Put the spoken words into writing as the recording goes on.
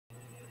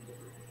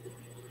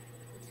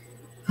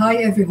Hi,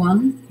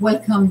 everyone.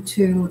 Welcome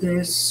to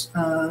this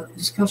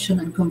discussion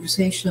and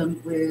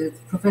conversation with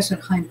Professor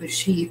Chaim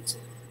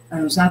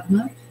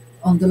Bresheeth-Zabner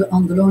on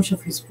the launch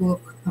of his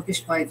book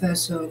published by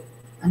Verso,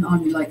 An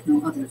Army Like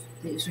No Other,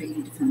 the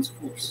Israeli Defense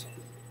Force.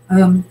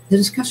 The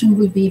discussion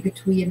will be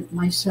between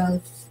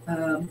myself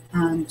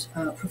and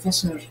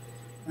Professor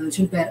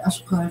Gilbert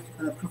Ashkar,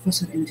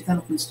 Professor in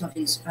Development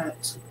Studies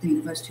at the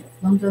University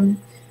of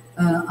London.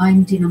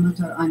 I'm Dina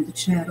Mutter. I'm the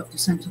chair of the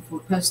Center for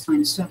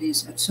Palestine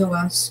Studies at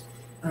SOAS.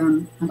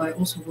 And I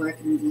also work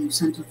in the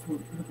Center for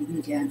Global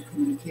Media and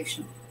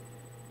Communication.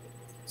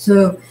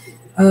 So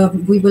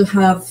we will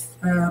have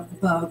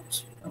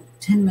about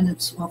 10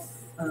 minutes of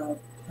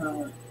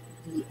the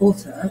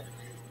author,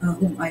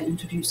 whom I'll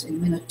introduce in a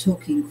minute,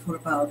 talking for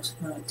about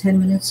 10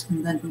 minutes,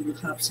 and then we will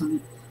have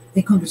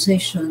a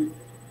conversation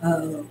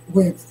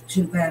with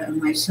Gilbert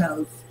and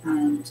myself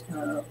and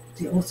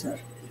the author.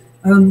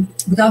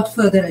 Without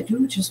further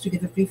ado, just to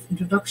give a brief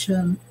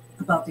introduction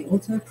about the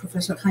author,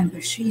 Professor Chaim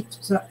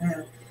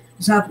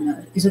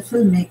Bresheeth-Zabner is a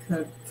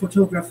filmmaker,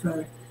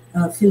 photographer,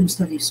 film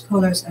studies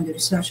scholar, and a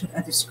researcher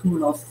at the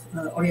School of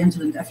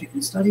Oriental and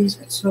African Studies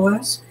at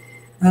SOAS.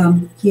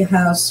 He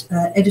has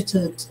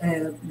edited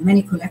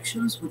many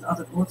collections with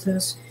other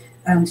authors,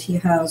 and he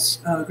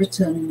has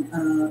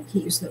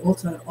he is the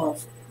author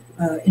of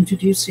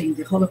Introducing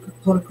the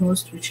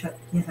Holocaust, which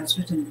he has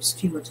written with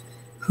Stuart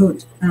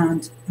Hood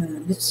and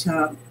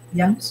Litsa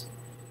Youngs.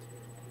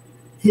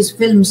 His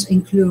films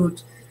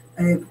include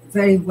a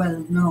very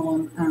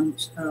well-known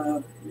and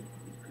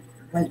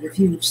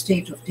well-reviewed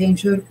State of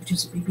Danger, which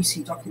is a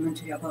BBC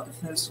documentary about the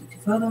First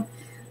Intifada,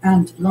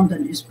 and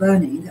London is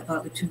Burning,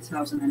 about the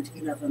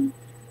 2011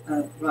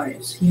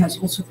 riots. He has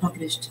also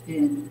published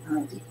in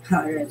the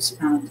Haaretz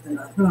and the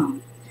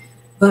Lahram.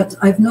 But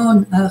I've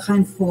known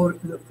Chaim for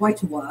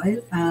quite a while,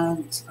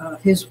 and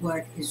his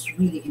work is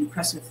really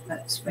impressive.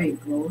 It's very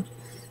broad.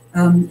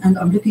 And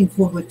I'm looking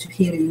forward to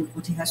hearing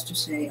what he has to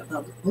say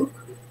about the book.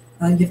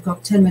 You've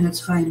got 10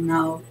 minutes, Chaim,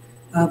 now.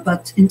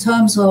 But in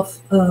terms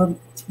of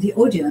the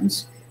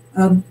audience,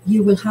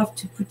 you will have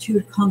to put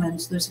your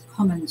comments. There's a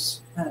comments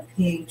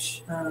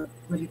page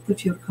where you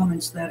put your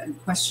comments there and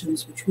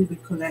questions, which we will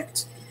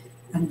collect,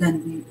 and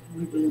then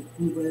we will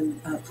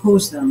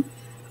pose them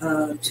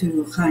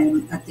to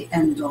Chaim at the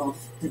end of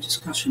the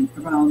discussion,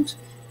 around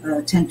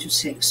 10 to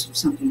 6 or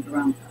something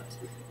around that.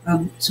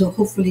 So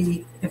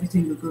hopefully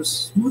everything will go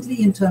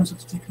smoothly in terms of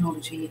the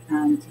technology,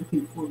 and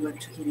looking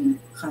forward to hearing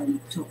Chaim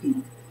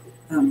talking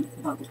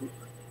about the book.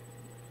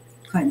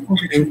 Chaim,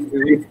 over to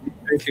you.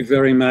 Thank you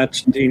very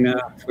much, Dina,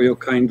 for your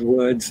kind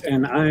words.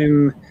 And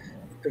I'm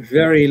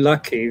very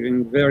lucky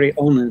and very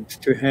honored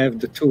to have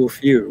the two of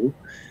you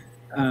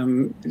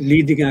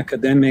leading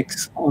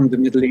academics on the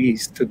Middle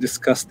East to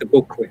discuss the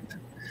book with.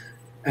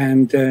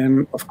 And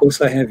of course,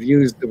 I have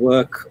used the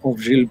work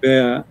of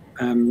Gilbert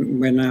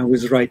when I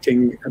was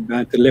writing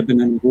about the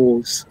Lebanon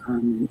wars.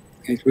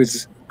 It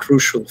was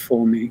crucial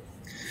for me.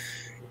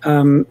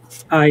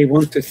 I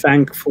want to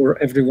thank for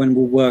everyone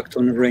who worked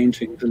on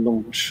arranging the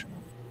launch.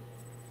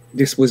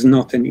 This was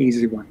not an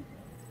easy one.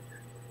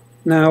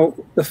 Now,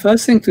 the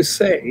first thing to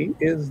say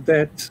is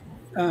that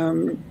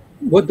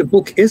what the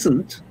book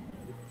isn't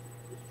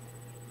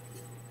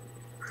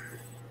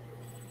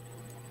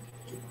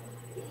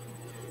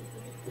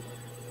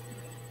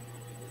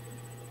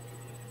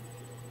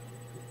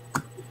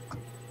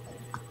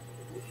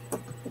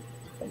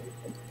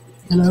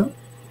Hello?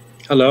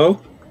 Hello?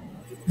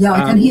 Yeah,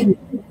 I can hear you.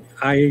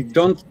 I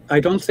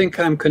don't think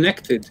I'm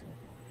connected.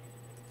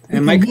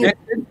 Am I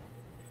connected?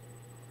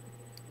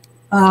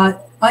 I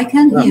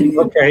can hear you.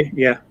 Okay,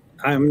 yeah.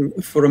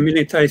 For a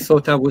minute, I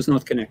thought I was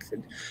not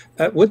connected.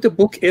 What the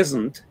book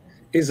isn't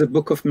is a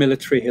book of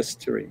military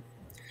history.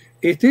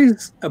 It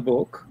is a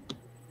book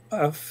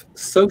of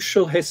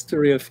social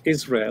history of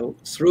Israel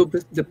through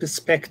the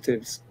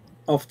perspectives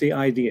of the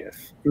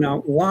IDF.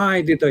 Now,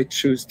 why did I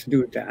choose to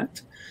do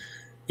that?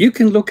 You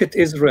can look at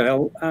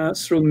Israel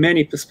through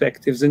many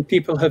perspectives, and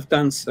people have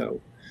done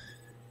so.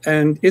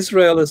 And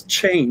Israel has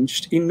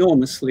changed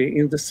enormously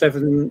in the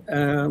 7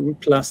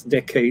 plus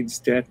decades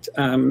that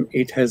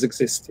it has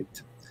existed.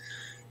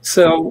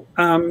 So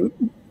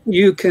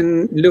you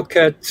can look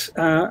at,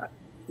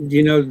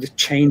 the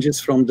changes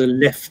from the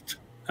left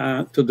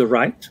to the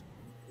right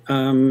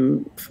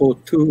for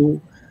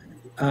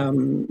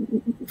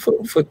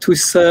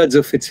 2/3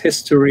 of its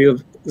history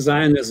of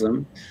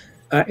Zionism.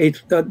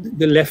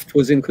 The left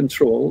was in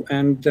control,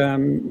 and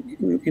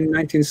in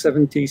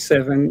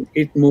 1977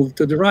 it moved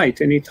to the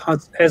right, and it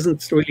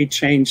hasn't really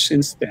changed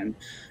since then.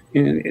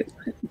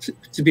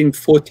 It's been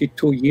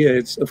 42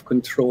 years of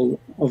control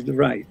of the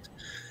right.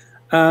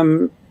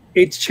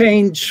 It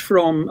changed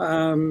from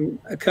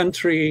a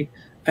country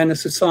and a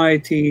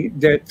society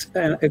that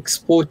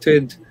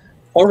exported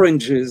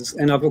oranges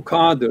and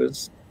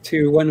avocados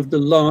to one of the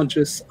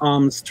largest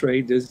arms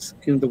traders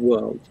in the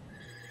world.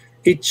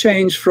 It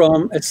changed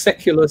from a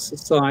secular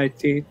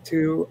society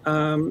to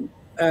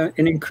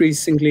an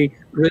increasingly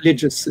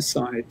religious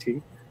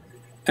society.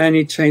 And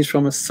it changed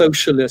from a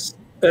socialized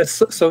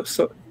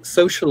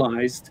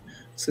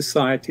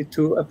society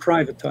to a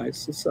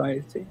privatized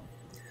society.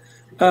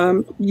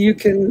 You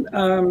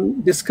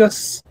can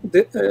discuss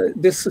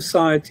this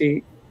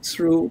society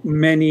through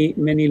many,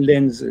 many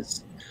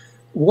lenses.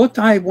 What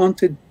I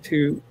wanted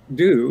to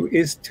do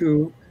is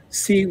to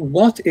see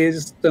what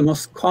is the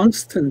most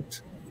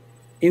constant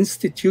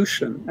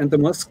institution and the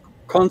most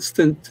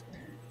constant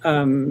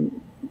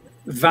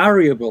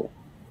variable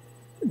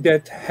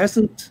that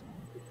hasn't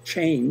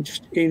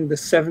changed in the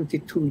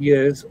 72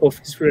 years of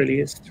Israeli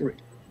history.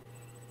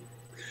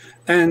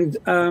 And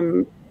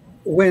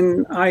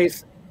when I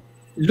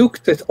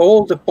looked at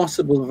all the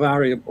possible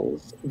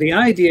variables, the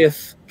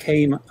IDF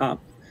came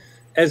up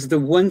as the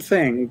one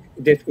thing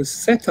that was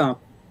set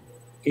up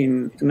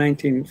in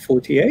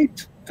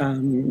 1948,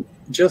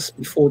 just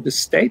before the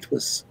state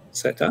was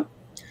set up.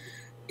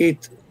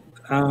 It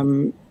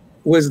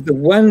was the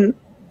one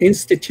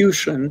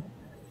institution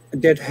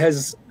that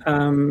has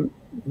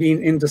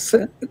been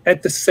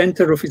at the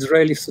center of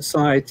Israeli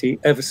society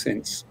ever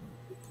since.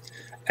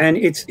 And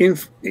its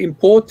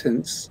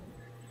importance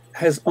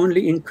has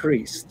only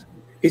increased.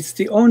 It's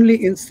the only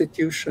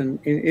institution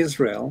in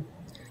Israel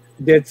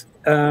that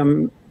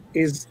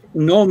is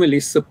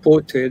normally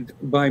supported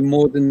by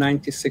more than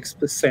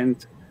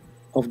 96%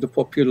 of the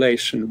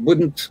population.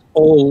 Wouldn't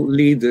all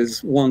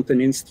leaders want an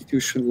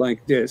institution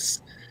like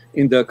this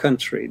in their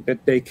country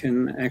that they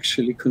can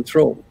actually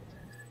control?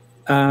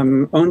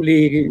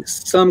 Only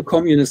some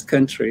communist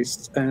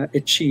countries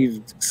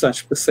achieved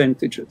such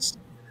percentages.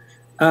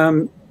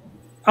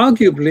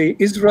 Arguably,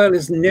 Israel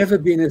has never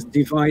been as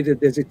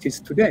divided as it is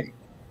today.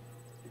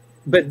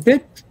 But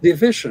that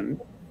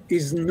division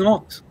is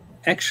not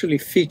actually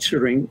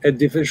featuring a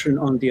division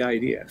on the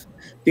IDF.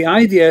 The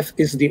IDF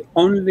is the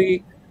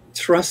only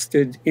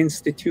trusted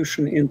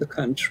institution in the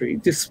country,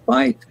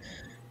 despite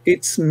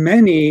its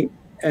many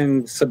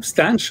and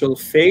substantial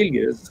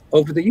failures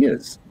over the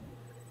years.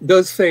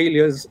 Those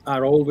failures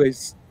are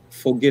always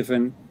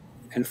forgiven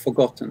and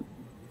forgotten.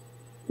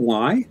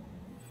 Why?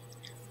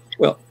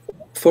 Well,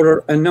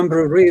 for a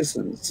number of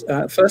reasons.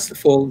 First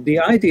of all, the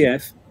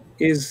IDF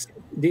is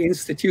the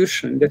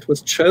institution that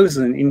was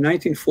chosen in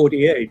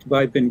 1948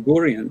 by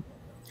Ben-Gurion,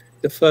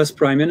 the first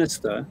prime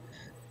minister,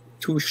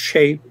 to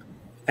shape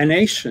a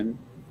nation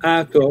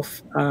out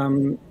of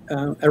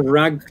a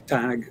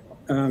ragtag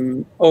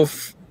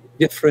of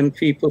different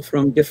people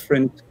from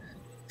different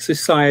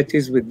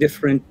societies with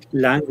different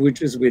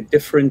languages, with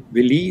different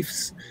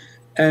beliefs.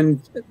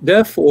 And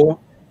therefore,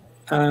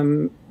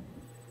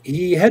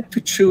 he had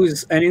to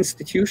choose an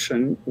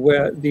institution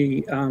where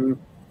the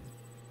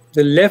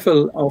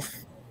level of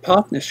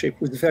partnership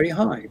was very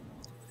high.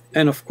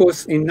 And of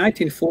course, in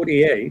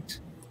 1948,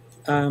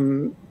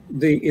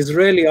 the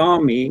Israeli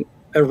army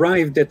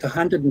arrived at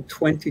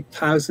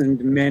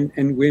 120,000 men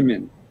and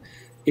women.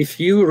 If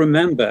you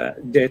remember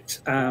that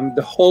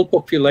the whole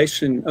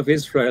population of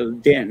Israel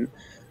then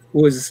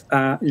was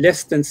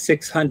less than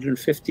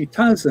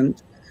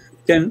 650,000,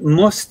 then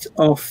most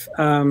of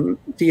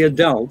the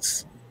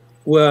adults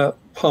were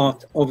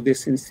part of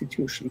this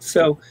institution.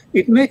 So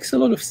it makes a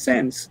lot of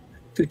sense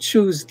to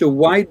choose the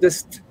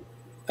widest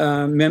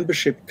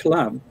membership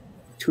club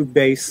to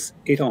base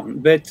it on.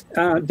 But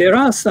there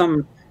are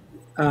some,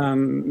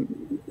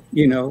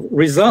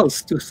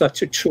 results to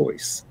such a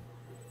choice.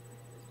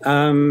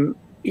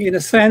 In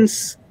a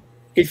sense,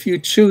 if you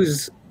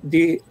choose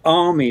the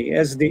army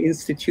as the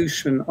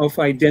institution of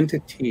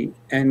identity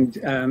and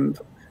an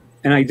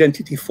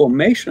identity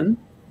formation,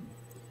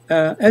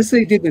 as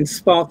they did in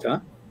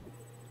Sparta,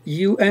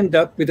 you end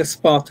up with a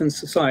Spartan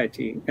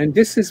society. And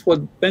this is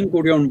what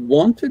Ben-Gurion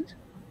wanted,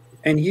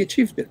 and he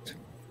achieved it.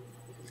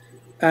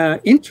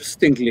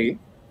 Interestingly,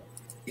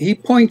 he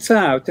points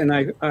out, and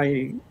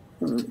I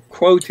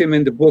quote him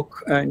in the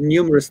book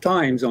numerous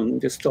times on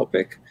this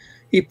topic,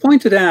 he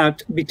pointed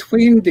out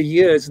between the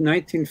years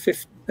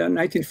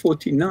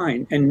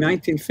 1949 and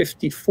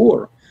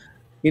 1954,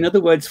 in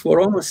other words,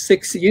 for almost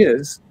 6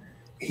 years,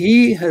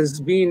 he has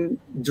been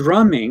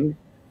drumming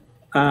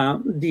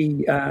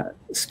the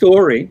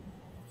story,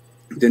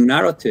 the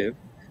narrative,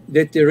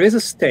 that there is a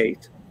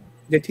state,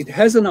 that it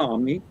has an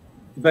army,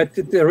 but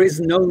that there is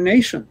no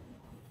nation.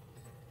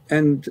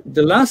 And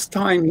the last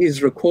time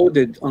he's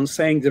recorded on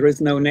saying there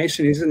is no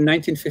nation is in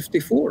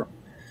 1954.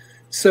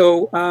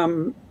 So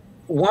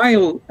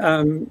while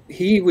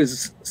he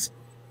was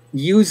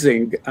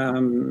using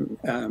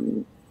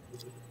an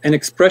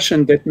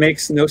expression that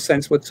makes no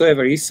sense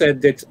whatsoever, he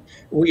said that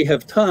we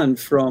have turned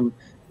from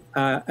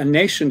a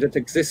nation that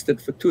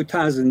existed for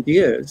 2,000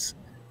 years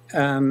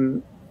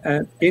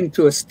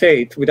into a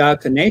state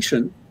without a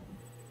nation,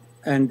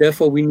 and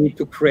therefore we need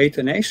to create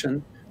a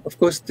nation. Of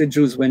course, the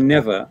Jews were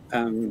never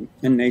a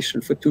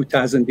nation for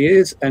 2,000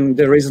 years, and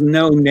there is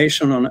no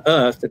nation on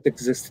earth that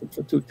existed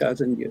for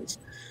 2,000 years.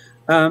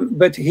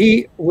 But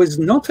he was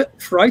not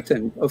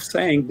frightened of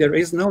saying there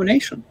is no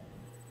nation,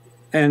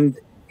 and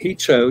he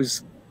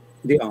chose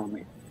the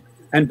army.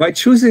 And by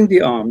choosing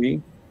the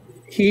army,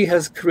 he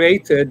has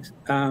created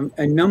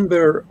a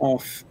number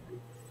of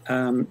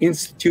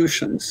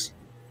institutions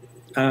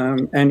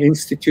and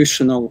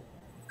institutional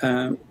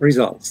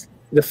results.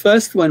 The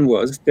first one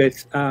was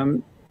that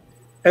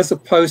as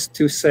opposed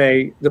to,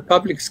 say, the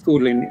public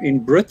school in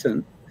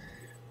Britain,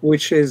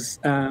 which is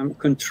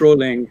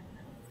controlling,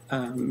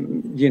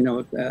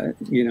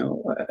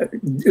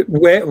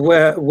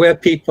 where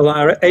people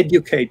are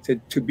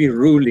educated to be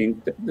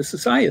ruling the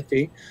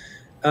society,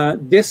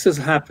 this has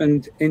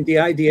happened in the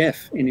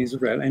IDF in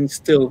Israel and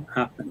still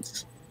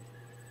happens.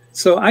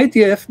 So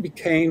IDF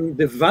became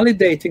the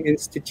validating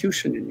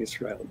institution in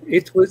Israel.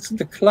 It was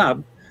the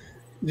club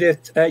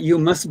that you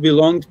must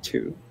belong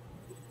to,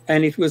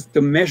 and it was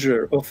the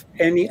measure of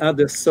any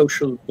other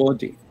social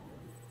body.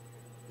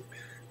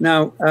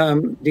 Now,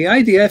 the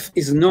IDF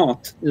is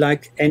not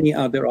like any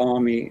other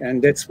army,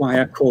 and that's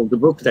why I called the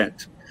book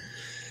that.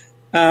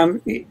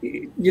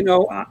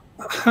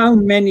 How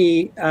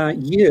many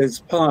years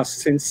passed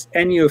since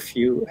any of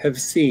you have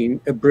seen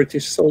a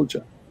British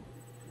soldier?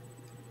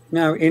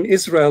 Now, in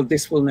Israel,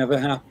 this will never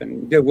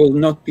happen. There will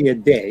not be a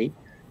day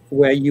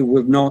where you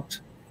will not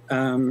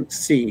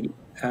see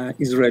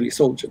Israeli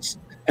soldiers.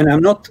 And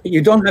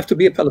you don't have to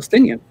be a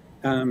Palestinian,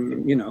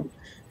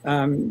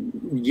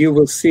 you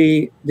will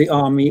see the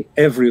army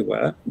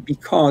everywhere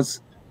because,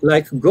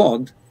 like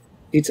God,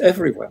 it's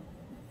everywhere.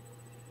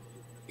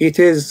 It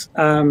is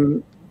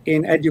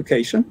in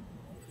education,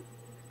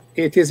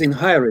 it is in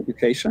higher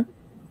education,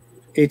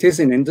 it is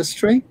in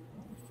industry,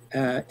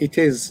 it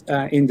is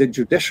in the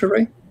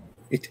judiciary,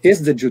 it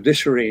is the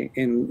judiciary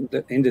in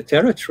the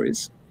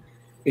territories,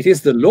 it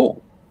is the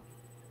law,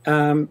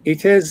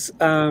 it is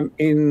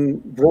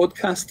in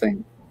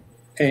broadcasting,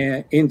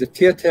 in the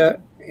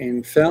theater,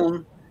 in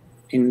film,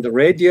 in the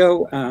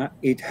radio.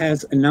 It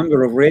has a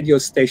number of radio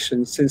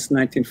stations since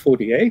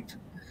 1948.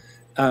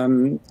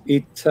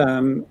 It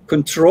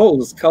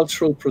controls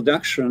cultural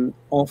production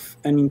of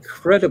an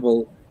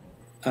incredible,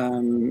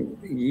 to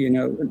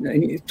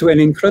an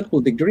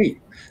incredible degree.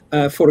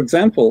 For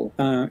example,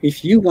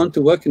 if you want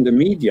to work in the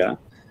media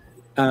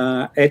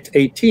at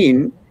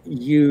 18,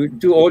 you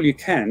do all you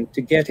can to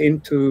get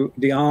into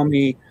the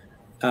army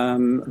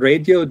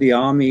radio, the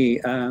army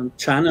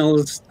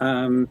channels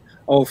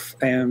of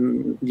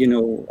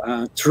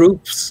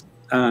troops,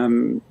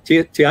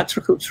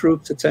 theatrical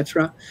troops,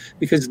 etc.,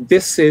 because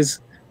this is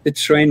the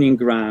training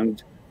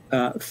ground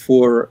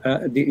for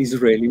the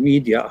Israeli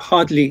media.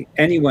 Hardly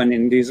anyone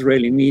in the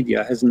Israeli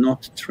media has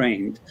not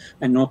trained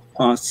and not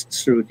passed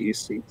through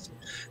these things.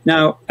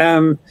 Now,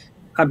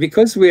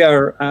 because we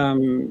are,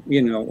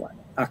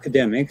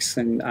 academics,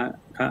 and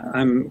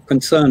I'm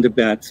concerned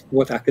about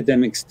what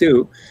academics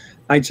do,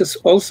 I just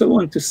also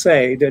want to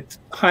say that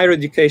higher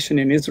education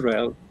in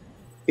Israel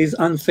is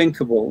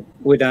unthinkable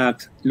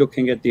without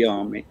looking at the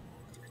army.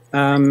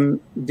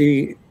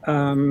 The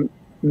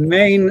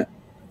main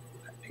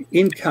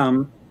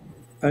income,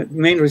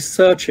 main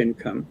research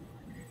income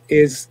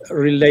is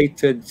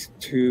related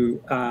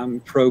to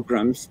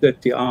programs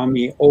that the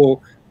army or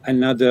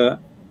another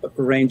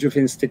range of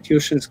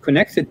institutions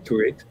connected to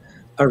it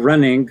are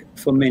running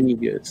for many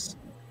years.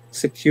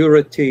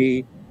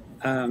 Security,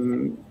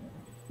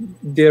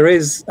 there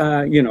is,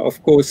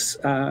 of course,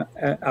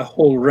 a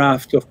whole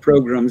raft of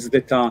programs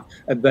that are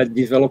about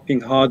developing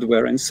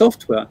hardware and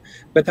software,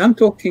 but I'm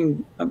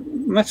talking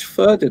much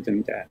further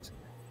than that.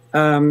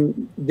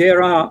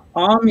 There are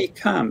army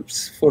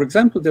camps. For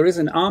example, there is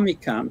an army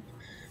camp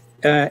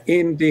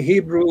in the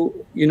Hebrew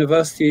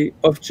University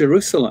of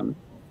Jerusalem,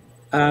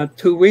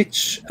 to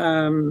which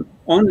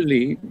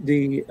only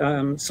the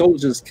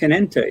soldiers can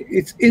enter.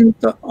 It's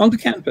on the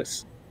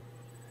campus.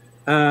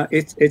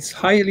 It's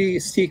highly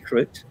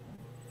secret,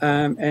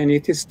 and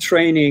it is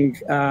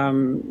training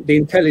the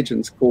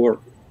intelligence corps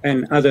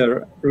and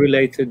other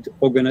related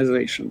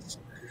organizations.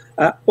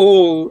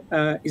 All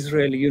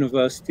Israeli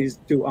universities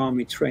do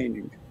army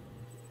training.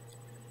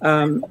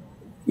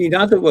 In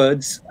other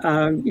words,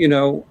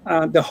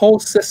 the whole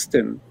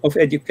system of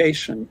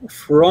education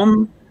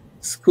from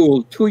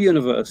school to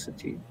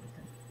university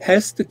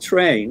has to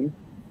train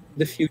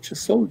the future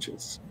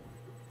soldiers.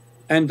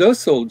 And those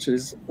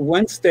soldiers,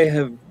 once they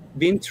have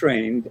been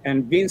trained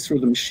and been through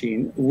the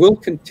machine, will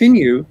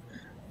continue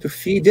to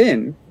feed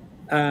in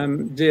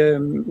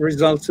the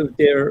results of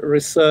their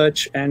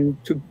research and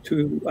to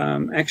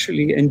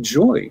actually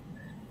enjoy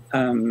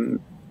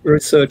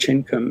research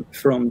income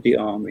from the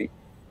army.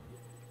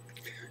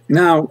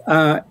 Now,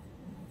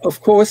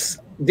 of course,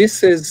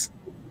 this is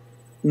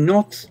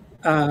not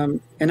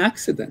an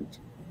accident.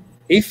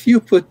 If you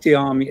put the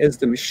army as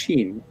the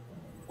machine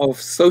of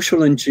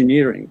social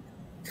engineering,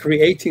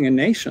 creating a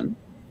nation,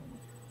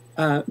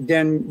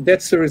 then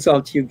that's the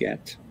result you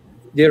get.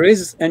 There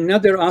is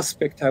another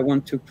aspect I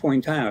want to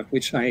point out,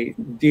 which I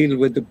deal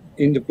with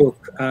in the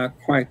book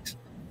quite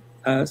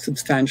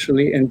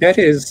substantially, and that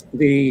is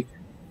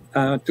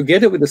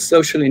together with the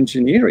social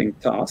engineering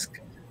task,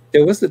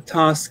 there was the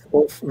task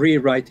of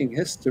rewriting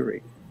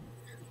history.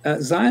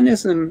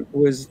 Zionism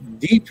was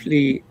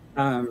deeply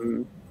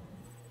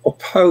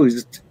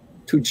opposed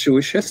to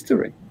Jewish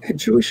history.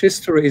 Jewish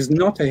history is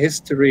not a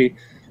history,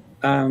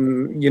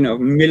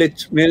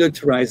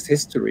 militarized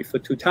history. For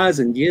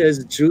 2,000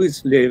 years,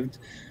 Jews lived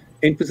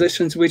in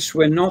positions which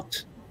were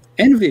not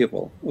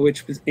enviable,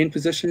 in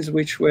positions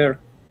which were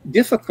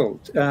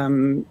difficult,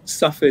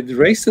 suffered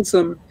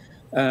racism,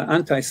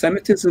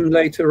 anti-Semitism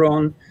later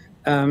on.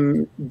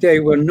 They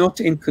were not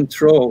in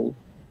control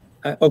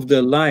of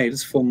their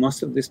lives for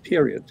most of this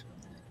period.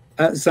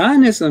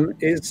 Zionism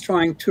is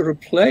trying to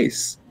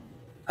replace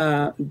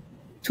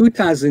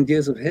 2,000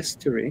 years of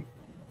history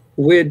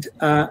with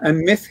a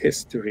myth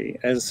history,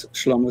 as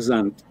Shlomo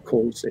Zand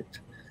calls it.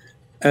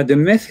 The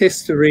myth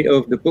history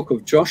of the book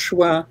of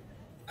Joshua,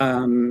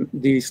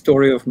 the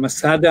story of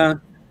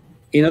Masada,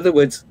 in other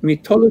words,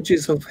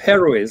 mythologies of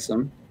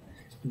heroism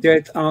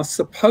that are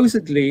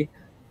supposedly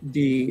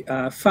the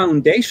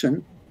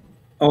foundation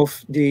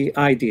of the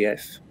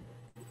IDF.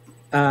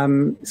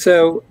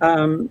 So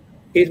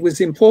it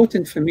was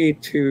important for me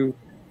to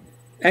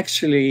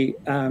actually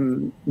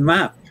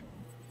map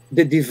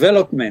the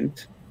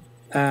development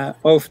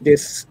of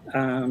this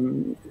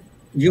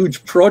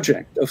huge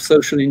project of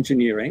social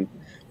engineering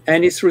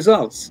and its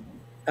results.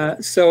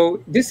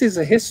 So this is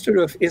a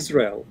history of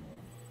Israel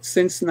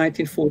since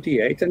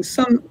 1948, and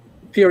some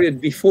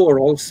period before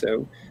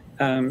also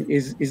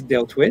is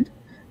dealt with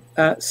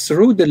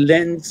through the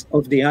lens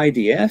of the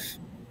IDF,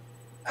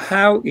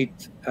 how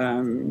it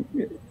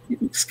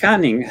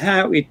scanning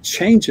how it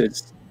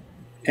changes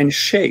and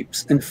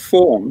shapes and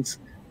forms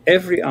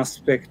every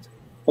aspect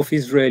of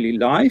Israeli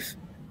life,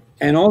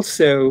 and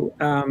also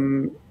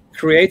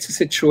creates a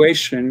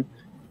situation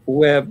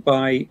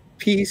whereby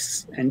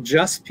peace and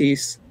just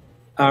peace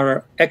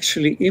are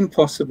actually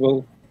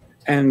impossible,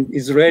 and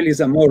Israelis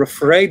are more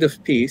afraid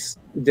of peace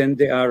than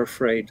they are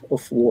afraid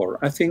of war.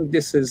 I think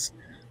this is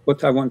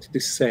what I wanted to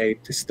say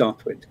to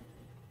start with.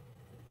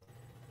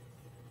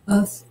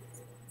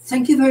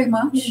 Thank you very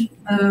much.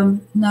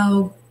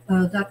 Now,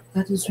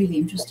 that is really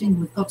interesting.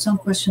 We've got some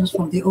questions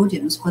from the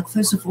audience, but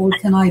first of all,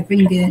 can I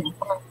bring in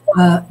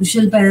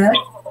Gilbert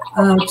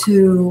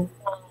to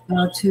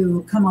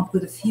come up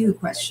with a few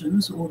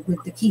questions, or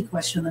with the key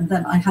question, and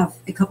then I have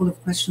a couple of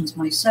questions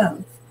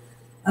myself.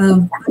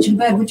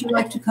 Gilbert, would you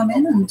like to come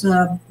in and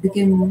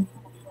begin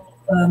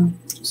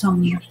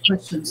some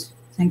questions?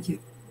 Thank you.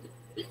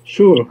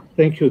 Sure.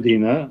 Thank you,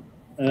 Dina.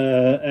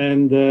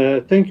 And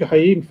thank you,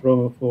 Haim,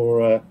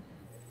 for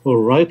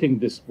writing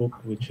this book,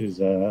 which is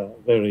a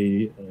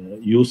very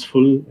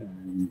useful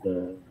and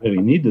very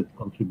needed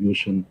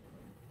contribution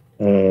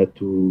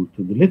to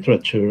the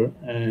literature,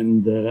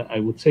 and I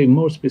would say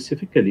more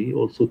specifically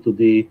also to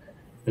the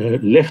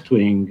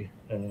left-wing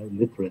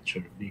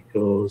literature,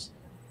 because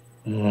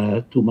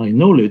to my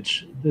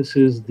knowledge, this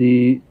is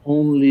the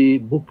only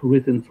book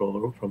written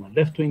from a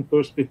left-wing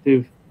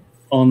perspective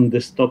on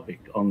this topic,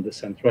 on the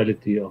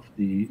centrality of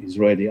the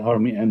Israeli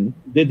army, and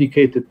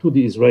dedicated to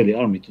the Israeli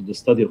army, to the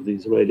study of the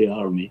Israeli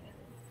army.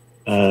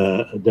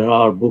 There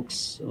are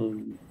books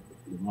on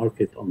the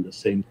market on the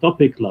same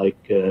topic,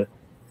 like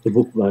the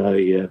book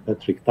by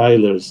Patrick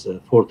Tyler's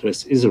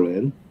Fortress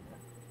Israel,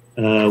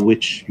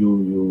 which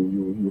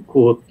you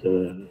quote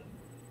in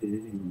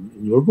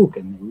your book,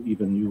 and you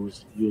even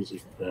use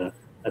it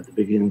at the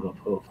beginning of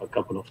a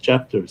couple of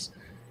chapters.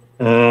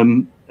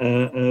 But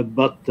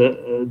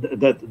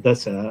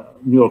that's a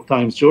New York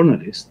Times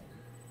journalist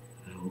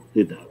who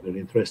did a very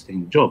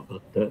interesting job.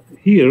 But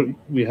here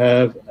we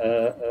have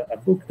a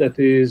book that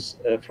is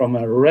from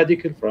a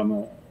radical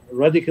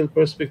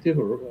perspective,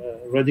 or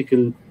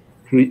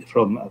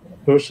from a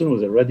person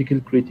with a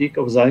radical critique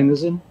of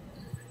Zionism,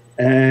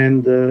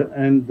 and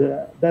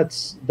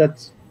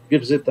that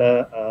gives it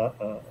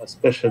a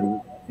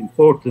special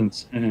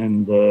importance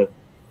and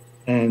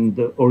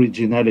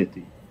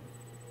originality.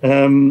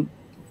 And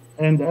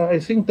I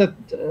think that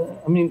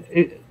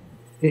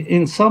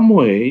in some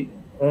way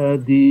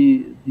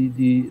the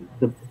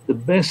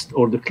best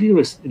or the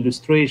clearest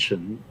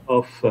illustration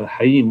of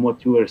Haim,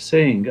 what you were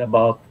saying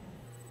about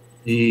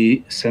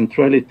the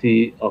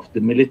centrality of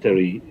the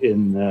military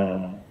in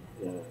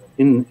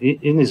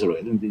Israel,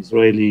 in the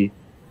Israeli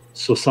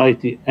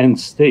society and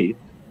state,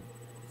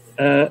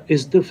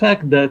 is the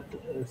fact that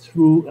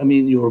through,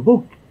 your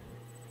book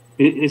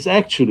is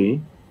actually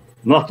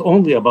not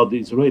only about the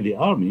Israeli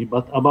army,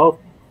 but about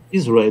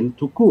Israel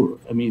to core.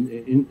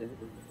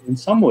 In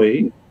some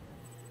way,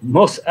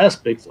 most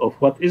aspects of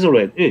what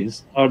Israel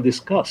is are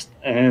discussed,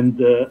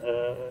 and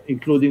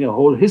including a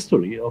whole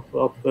history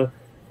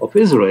of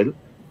Israel.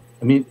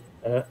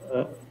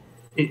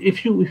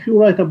 If you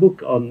write a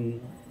book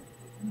on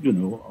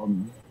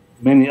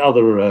many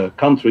other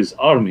countries'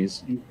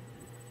 armies,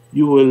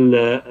 you will,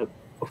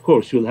 of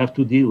course, you'll have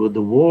to deal with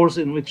the wars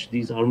in which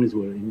these armies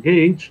were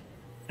engaged,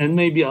 and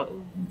maybe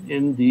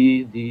in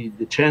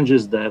the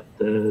changes that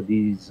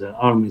these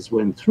armies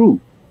went through.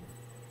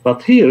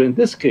 But here, in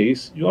this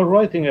case, you are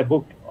writing a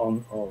book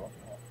on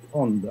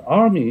the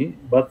army,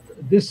 but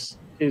this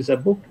is a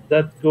book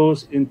that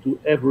goes into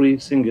every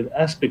single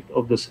aspect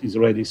of this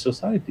Israeli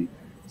society.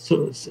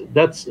 So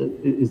that's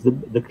is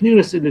the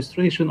clearest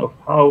illustration of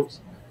how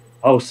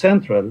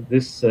central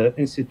this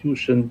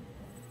institution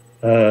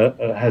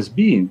has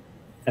been,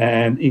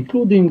 and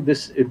including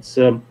this, its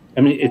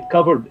I mean, it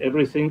covered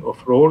everything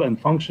of role and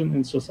function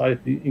in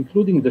society,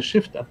 including the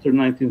shift after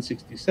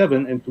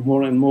 1967 into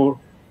more and more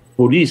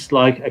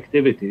police-like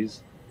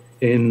activities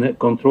in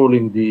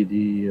controlling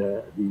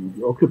the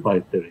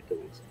occupied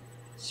territories.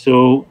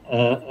 So,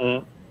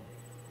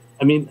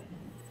 I mean,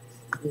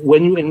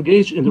 when you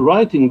engage in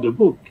writing the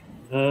book,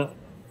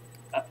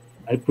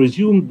 I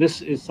presume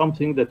this is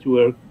something that you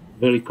were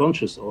very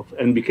conscious of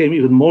and became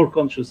even more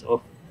conscious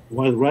of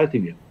while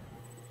writing it.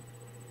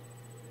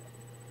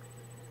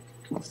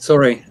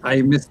 Sorry,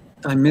 I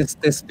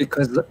missed this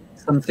because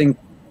something.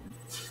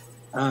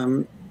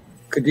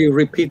 Could you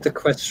repeat the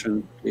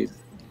question, please?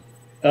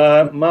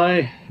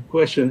 My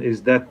question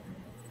is that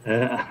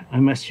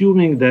I'm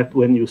assuming that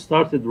when you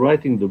started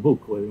writing the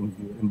book, when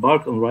you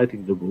embarked on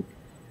writing the book,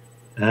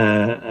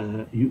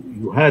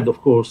 you had,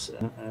 of course,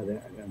 a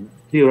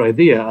clear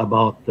idea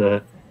about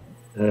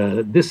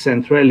this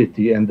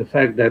centrality and the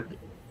fact that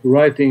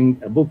writing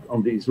a book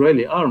on the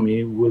Israeli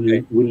army will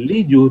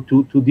lead you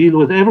to deal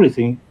with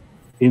everything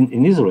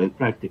in Israel,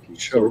 practically.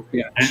 Sure,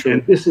 yeah, sure.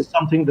 And this is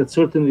something that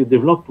certainly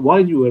developed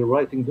while you were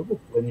writing the book,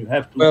 when you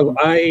have to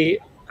I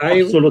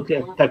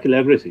absolutely tackle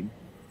everything.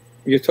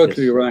 You're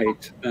totally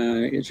right,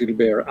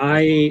 Gilbert.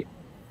 I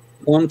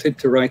wanted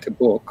to write a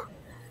book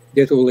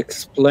that will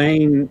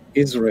explain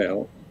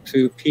Israel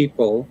to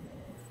people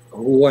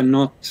who are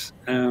not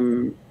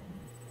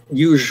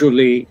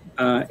usually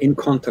in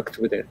contact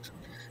with it.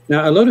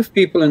 Now, a lot of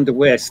people in the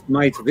West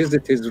might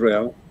visit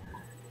Israel.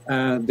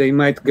 They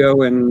might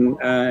go and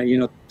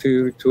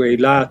to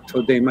Eilat,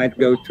 or they might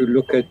go to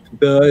look at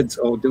birds,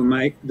 or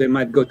they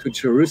might go to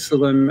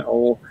Jerusalem,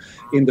 or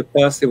in the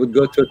past they would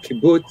go to a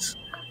kibbutz.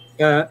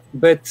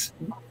 But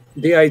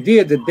the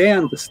idea that they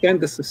understand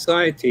the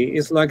society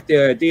is like the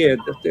idea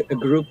that a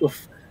group of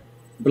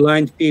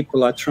blind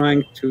people are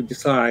trying to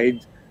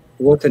decide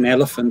what an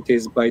elephant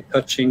is by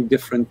touching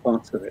different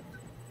parts of it.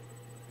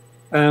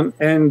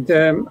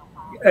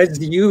 As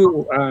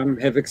you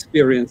have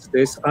experienced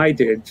this, I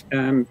did.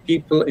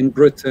 People in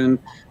Britain,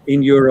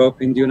 in Europe,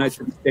 in the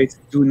United States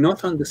do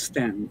not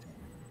understand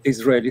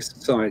Israeli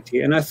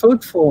society. And I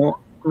thought for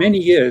many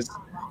years,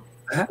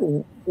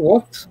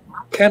 what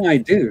can I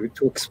do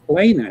to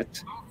explain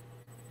it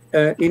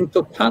in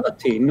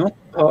totality, not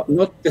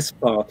this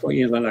part, or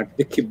like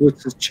the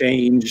kibbutz has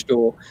changed,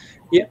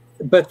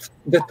 but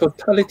the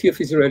totality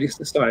of Israeli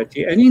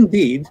society. And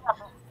indeed,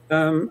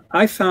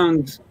 I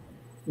found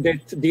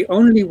that the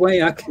only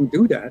way I can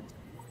do that,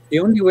 the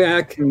only way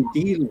I can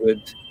deal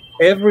with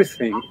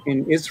everything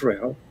in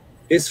Israel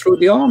is through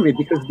the army,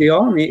 because the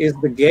army is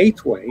the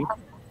gateway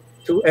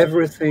to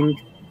everything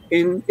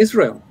in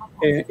Israel.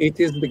 It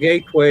is the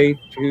gateway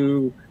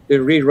to the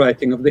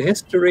rewriting of the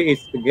history.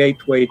 It's the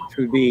gateway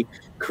to the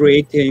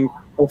creating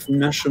of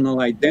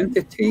national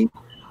identity.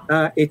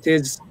 It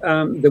is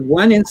the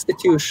one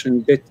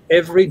institution that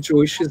every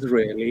Jewish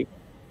Israeli,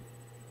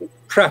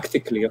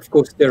 practically, of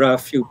course, there are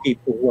a few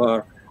people who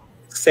are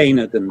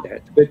saner than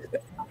that, but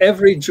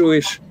every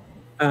Jewish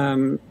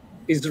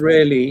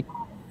Israeli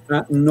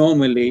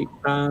normally,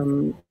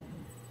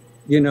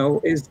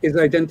 is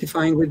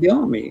identifying with the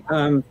army.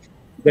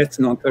 That's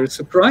not very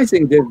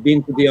surprising. They've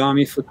been to the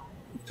army for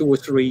 2 or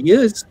 3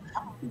 years.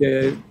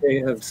 They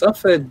have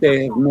suffered.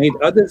 They have made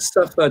others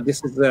suffer.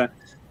 This is a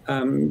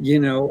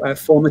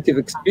formative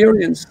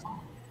experience.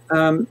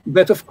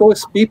 But of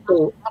course,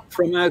 people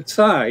from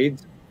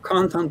outside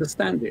can't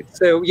understand it.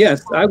 So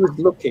yes, I was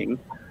looking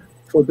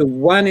for the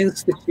one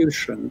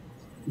institution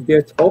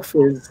that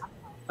offers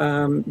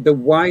the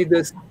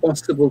widest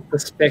possible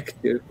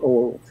perspective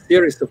or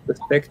series of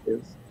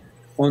perspectives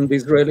on the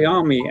Israeli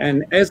army.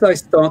 And as I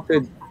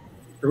started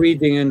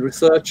reading and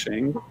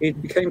researching,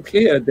 it became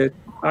clear that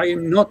I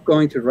am not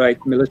going to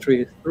write military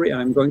history.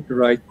 I'm going to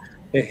write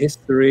a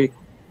history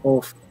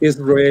of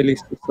Israeli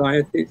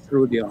society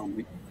through the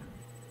army.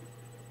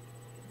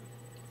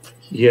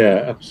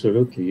 Yeah,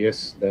 absolutely,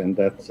 yes, and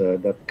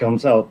that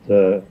comes out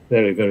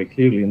very, very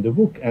clearly in the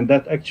book, and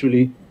that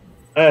actually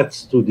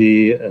adds to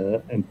the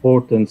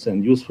importance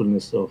and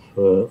usefulness of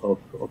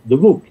the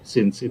book,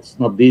 since it's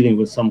not dealing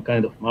with some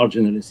kind of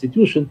marginal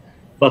institution,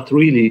 but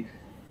really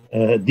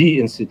the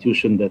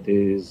institution that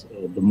is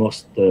the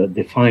most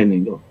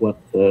defining of what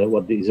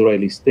the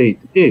Israeli state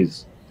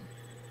is.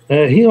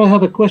 Here I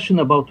have a question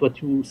about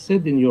what you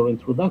said in your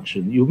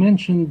introduction. You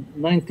mentioned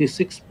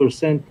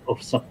 96%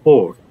 of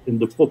support in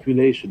the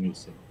population, you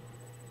said.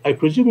 I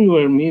presume you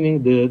were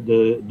meaning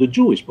the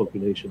Jewish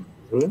population,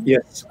 right?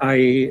 Yes,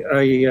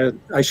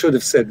 I should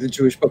have said the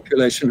Jewish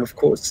population, of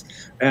course.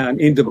 And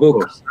in the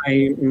book,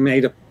 I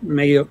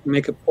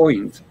make a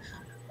point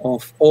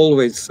of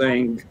always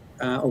saying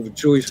of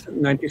Jewish,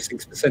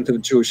 96%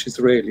 of Jewish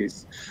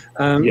Israelis.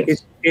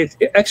 Yes.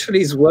 It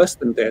actually is worse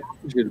than that,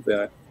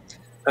 Gilbert.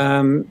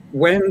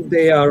 When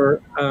they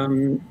are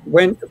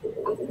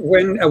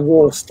when a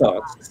war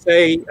starts,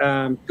 say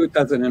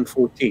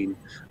 2014,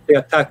 they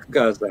attack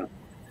Gaza.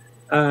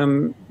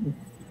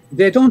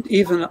 They don't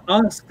even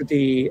ask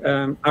the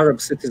Arab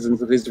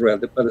citizens of Israel,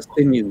 the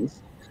Palestinians,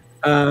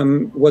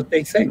 what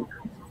they think.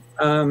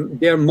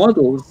 Their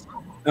models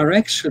are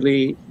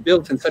actually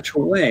built in such a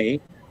way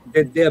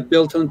that they're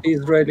built on the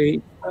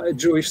Israeli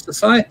Jewish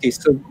society.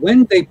 So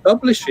when they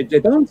publish it, they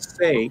don't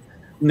say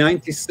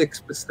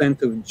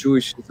 96% of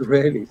Jewish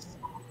Israelis,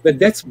 but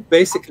that's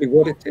basically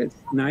what it is.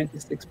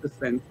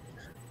 96%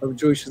 of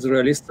Jewish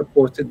Israelis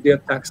supported the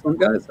attacks on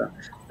Gaza.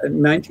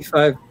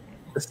 95%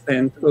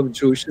 of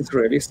Jewish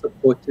Israelis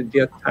supported the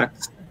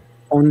attacks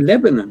on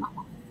Lebanon.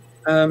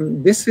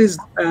 This is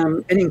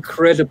an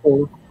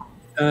incredible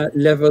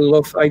level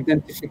of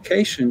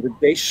identification that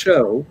they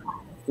show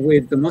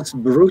with the most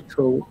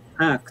brutal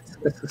acts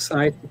a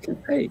society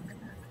can take.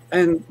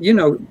 And,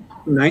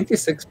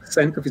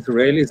 96% of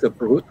Israelis are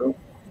brutal.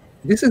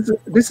 This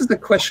is the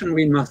question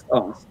we must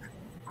ask.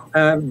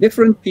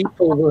 Different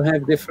people will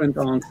have different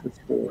answers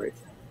for it.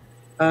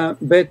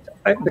 But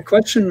the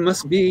question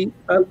must be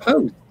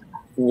posed.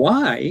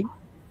 Why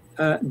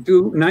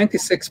do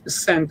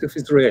 96% of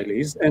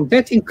Israelis, and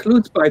that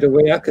includes, by the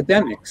way,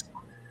 academics,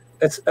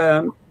 that's,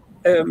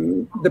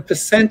 the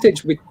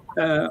percentage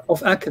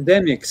of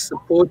academics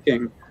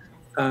supporting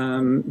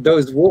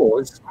those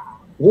wars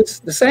was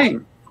the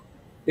same.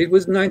 It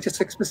was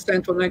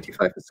 96% or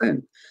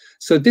 95%.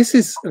 So this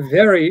is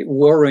very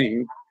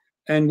worrying,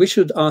 and we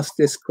should ask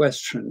this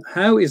question.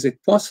 How is it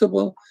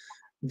possible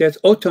that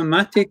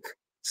automatic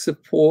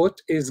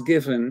support is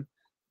given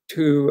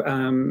to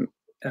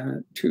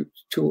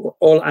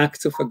all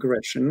acts of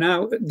aggression?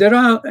 Now, there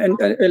are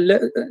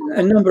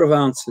a number of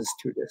answers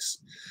to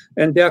this,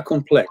 and they are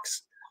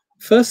complex.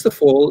 First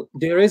of all,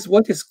 there is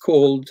what is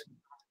called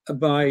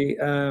by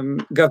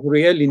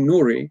Gabrieli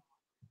Nouri,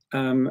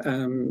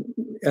 an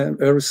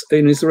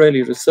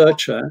Israeli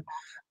researcher,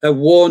 a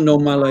war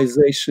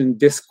normalization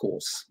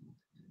discourse.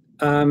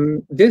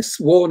 This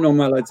war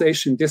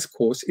normalization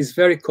discourse is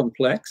very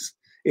complex.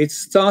 It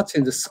starts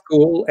in the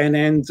school and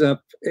ends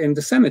up in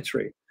the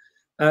cemetery.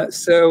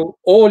 So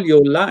all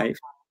your life,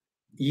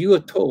 you are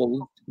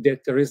told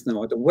that there is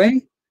no other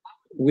way.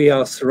 We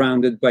are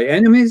surrounded by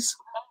enemies.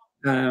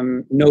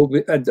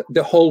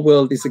 The whole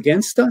world is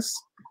against us.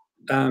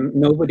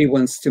 Nobody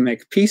wants to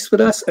make peace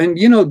with us. And,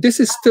 this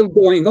is still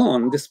going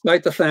on,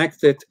 despite the fact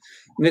that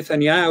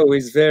Netanyahu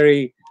is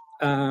very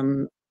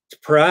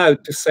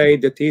proud to say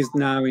that he's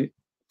now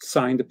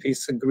signed a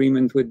peace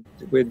agreement with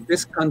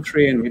this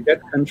country and with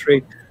that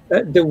country.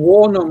 The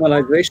war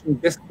normalization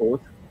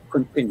discourse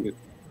continues.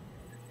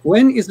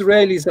 When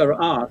Israelis are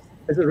asked,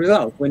 as a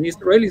result, when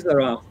Israelis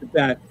are asked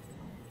that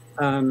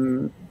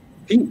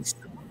peace,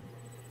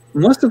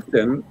 most of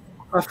them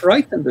are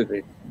frightened of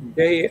it.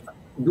 They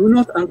do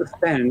not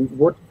understand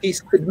what peace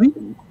could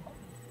mean.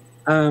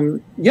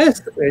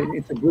 Yes,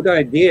 it's a good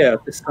idea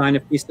to sign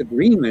a peace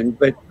agreement,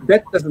 but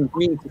that doesn't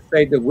mean to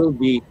say there will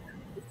be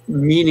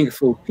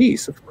meaningful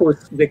peace. Of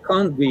course, there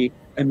can't be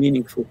a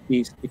meaningful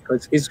peace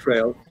because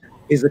Israel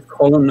is a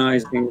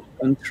colonizing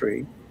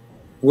country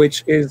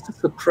which is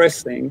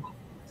suppressing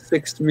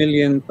 6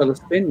 million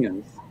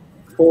Palestinians,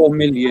 4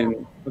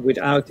 million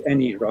without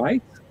any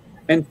rights,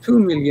 and 2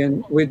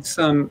 million with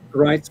some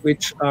rights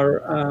which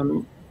are,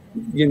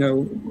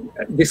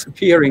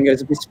 disappearing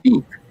as we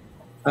speak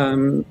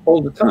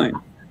all the time.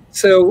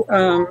 So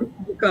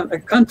a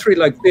country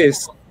like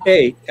this,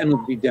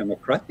 cannot be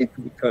democratic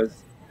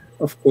because,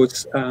 of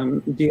course,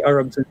 the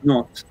Arabs are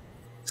not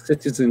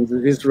citizens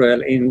of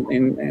Israel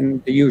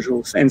in the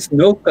usual sense.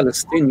 No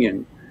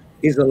Palestinian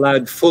is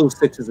allowed full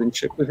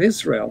citizenship of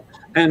Israel.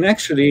 And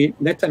actually,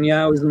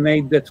 Netanyahu has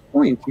made that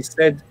point. He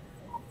said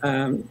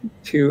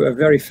to a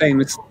very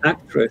famous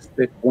actress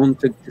that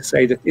wanted to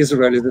say that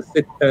Israel is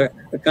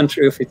a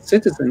country of its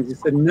citizens, he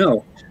said,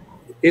 no,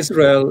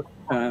 Israel,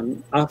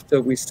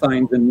 after we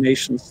signed the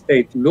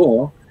nation-state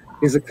law,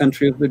 is a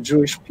country of the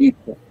Jewish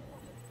people.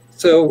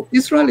 So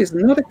Israel is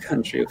not a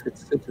country of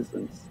its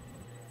citizens.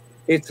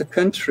 It's a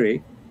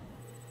country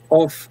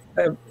of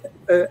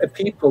a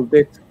people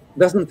that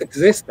doesn't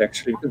exist,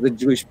 actually, because the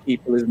Jewish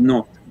people is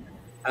not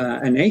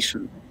a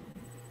nation.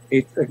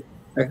 It's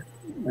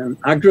an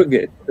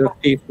aggregate of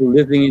people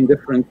living in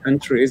different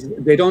countries.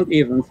 They don't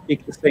even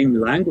speak the same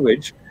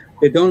language.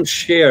 They don't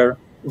share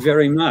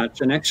very much.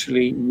 And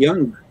actually,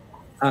 young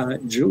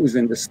Jews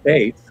in the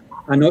States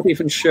are not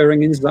even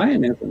sharing in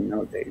Zionism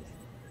nowadays.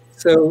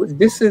 So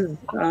this is,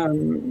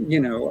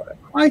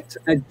 quite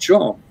a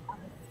job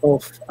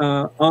of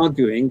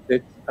arguing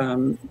that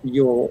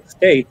your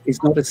state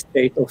is not a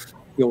state of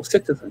your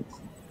citizens.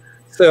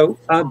 So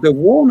the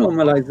war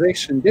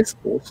normalization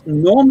discourse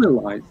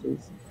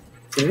normalizes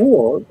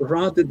war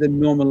rather than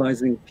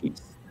normalizing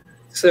peace.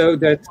 So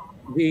that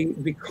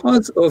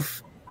because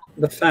of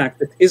the fact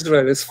that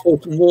Israel has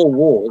fought more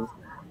wars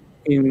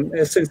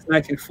since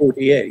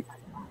 1948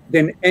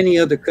 than any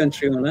other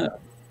country on earth,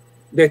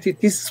 that it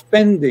is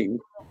spending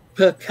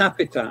per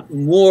capita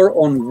more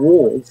on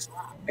wars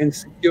and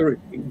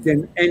security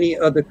than any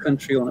other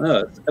country on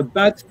earth,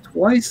 about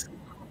twice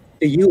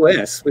the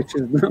US, which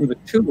is number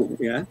 2,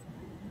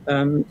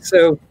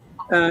 so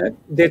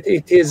that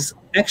it is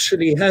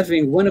actually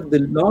having one of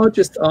the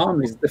largest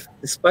armies,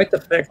 despite the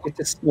fact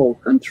it's a small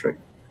country.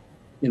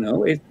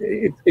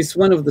 It's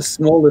one of the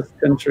smallest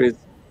countries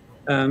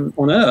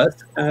on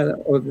earth,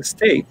 or the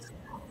state,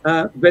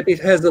 but it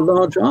has a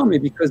large army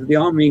because the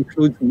army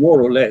includes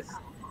more or less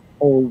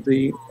all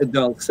the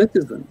adult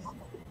citizens.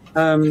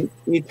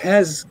 It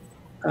has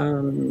a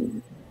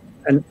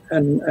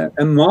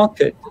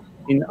market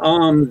in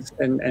arms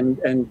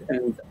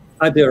and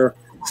other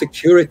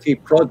security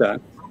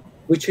products,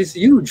 which is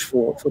huge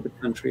for the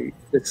country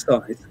this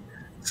size.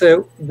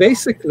 So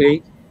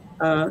basically,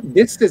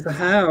 this is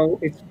how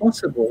it's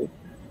possible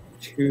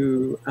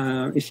to,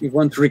 if you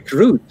want to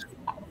recruit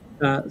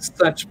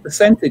such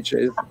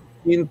percentages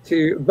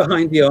into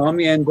behind the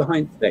army and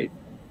behind state.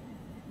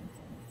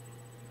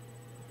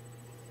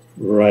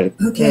 Right.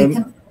 Okay.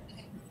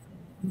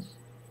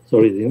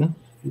 Sorry, Dina.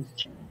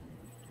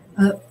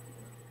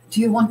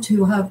 Do you want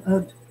to have?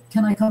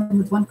 Can I come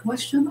with one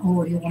question,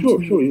 or do you want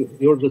to? Sure.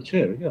 You're the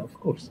chair. Yeah, of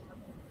course.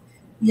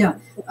 Yeah.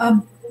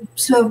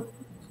 So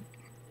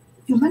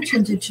you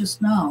mentioned it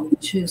just now,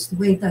 which is the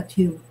way that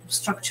you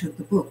structured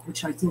the book,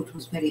 which I thought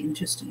was very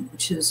interesting,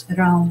 which is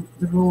around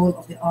the role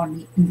of the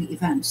army in the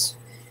events,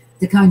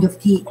 the kind of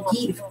key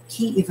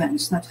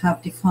events that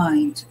have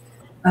defined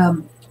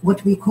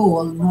what we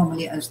call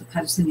normally as the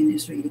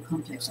Palestinian-Israeli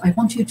context. I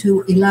want you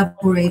to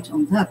elaborate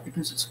on that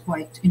because it's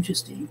quite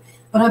interesting.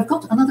 But I've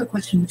got another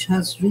question which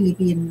has really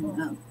been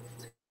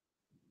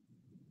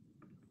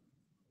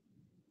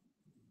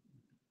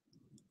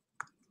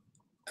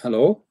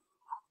Hello?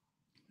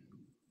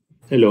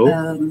 Hello?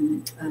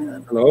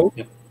 Hello?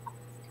 Yeah.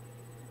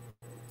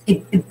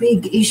 a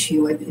big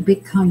issue, a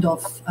big kind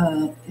of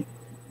a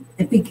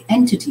big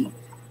entity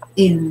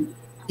in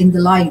the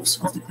lives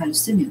of the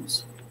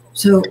Palestinians.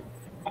 So,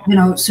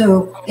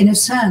 so in a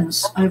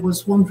sense, I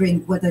was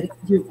wondering whether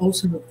you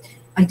also,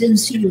 I didn't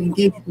see you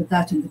engage with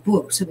that in the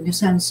book. So in a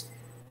sense,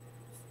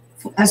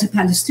 as a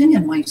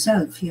Palestinian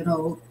myself,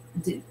 an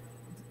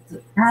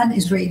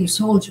Israeli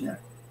soldier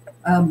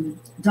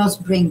does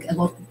bring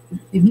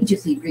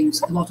immediately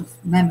brings a lot of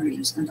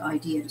memories and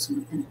ideas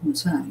and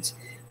concerns.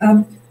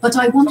 But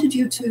I wanted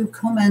you to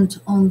comment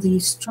on the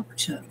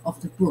structure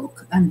of the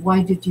book and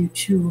why did you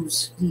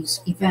choose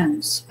these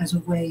events as a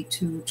way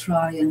to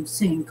try and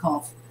think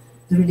of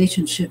the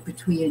relationship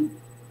between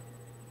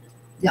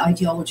the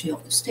ideology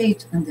of the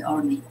state and the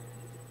army?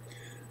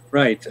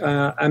 Right.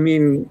 I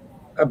mean,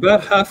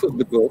 about half of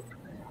the book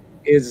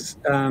is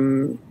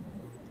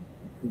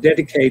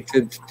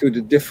dedicated to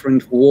the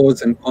different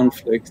wars and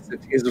conflicts that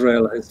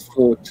Israel has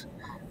fought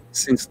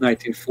since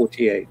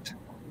 1948.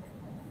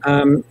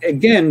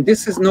 Again,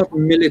 this is not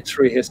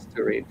military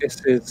history.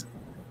 This is,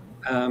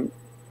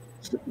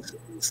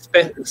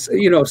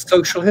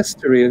 social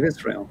history of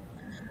Israel.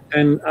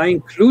 And I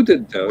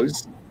included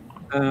those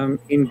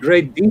in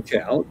great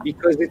detail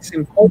because it's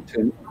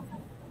important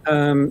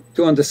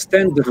to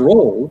understand the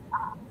role,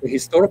 the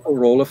historical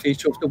role of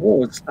each of the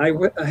wars. I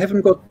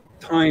haven't got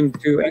time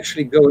to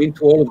actually go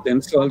into all of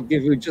them, so I'll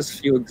give you just a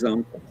few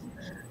examples.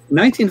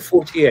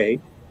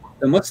 1948,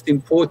 the most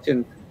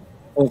important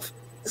of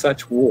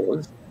such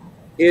wars,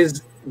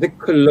 is the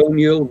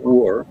colonial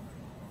war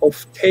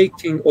of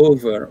taking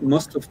over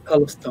most of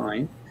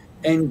Palestine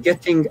and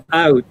getting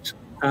out,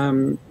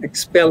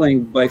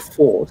 expelling by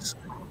force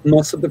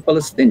most of the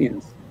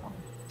Palestinians,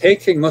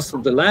 taking most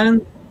of the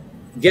land,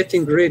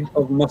 getting rid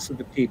of most of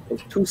the people,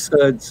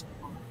 2/3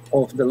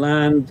 of the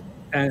land,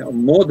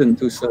 more than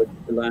 2/3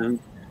 of the land,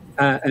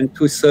 and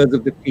 2/3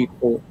 of the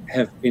people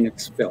have been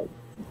expelled.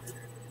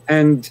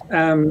 And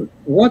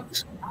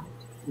what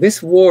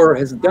this war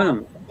has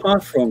done,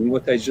 apart from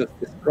what I just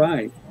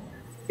described,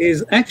 is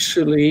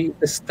actually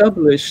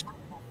established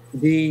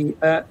the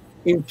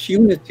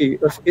impunity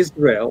of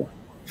Israel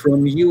from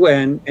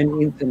UN and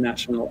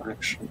international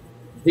action.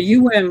 The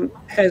UN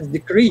has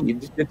decreed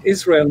that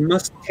Israel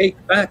must take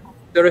back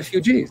the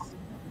refugees,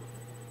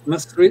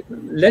 must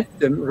let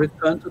them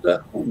return to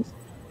their homes.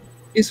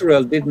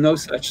 Israel did no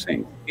such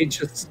thing. It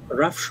just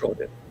roughshod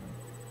it.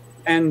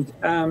 And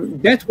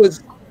that was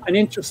an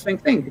interesting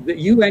thing. The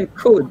UN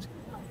could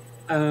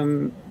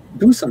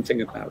do something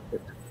about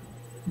it.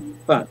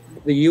 But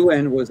the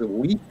UN was a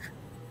weak,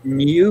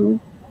 new,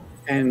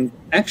 and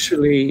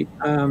actually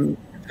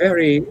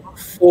very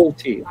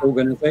faulty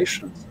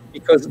organization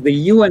because the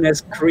UN has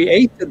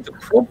created the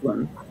problem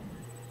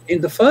in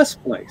the first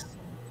place.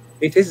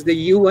 It is the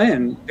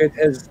UN that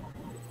has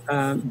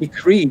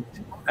decreed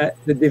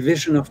the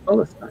division of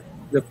Palestine,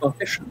 the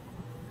partition.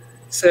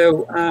 So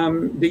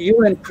the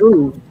UN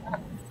proved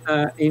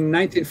in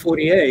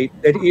 1948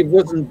 that it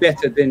wasn't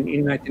better than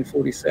in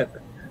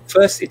 1947.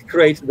 First, it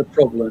created the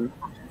problem.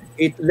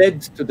 It led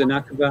to the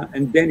Nakba,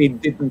 and then it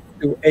didn't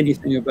do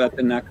anything about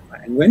the Nakba.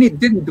 And when it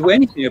didn't do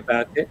anything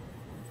about it,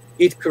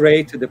 it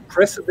created a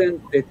precedent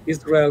that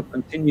Israel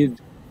continued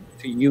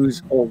to use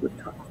all the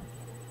time.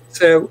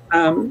 So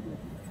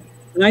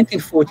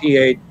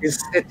 1948 is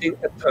setting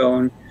a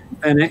tone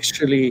and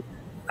actually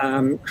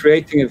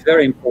creating a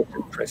very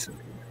important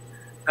precedent.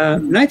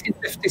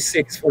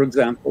 1956, for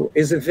example,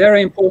 is a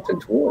very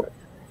important war.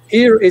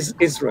 Here is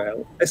Israel,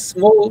 a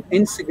small,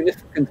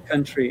 insignificant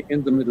country in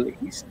the Middle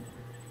East,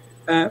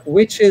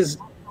 which is,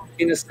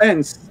 in a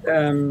sense,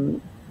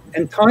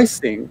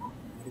 enticing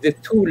the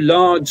two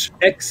large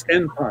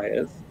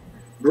ex-empires,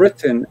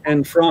 Britain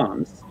and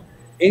France,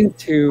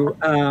 into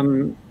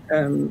a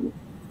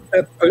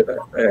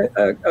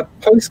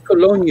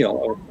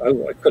post-colonial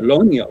or a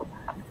colonial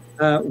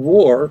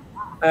war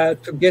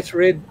to get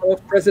rid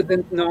of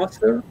President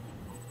Nasser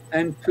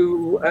and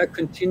to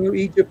continue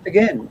Egypt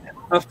again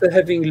after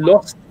having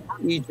lost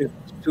Egypt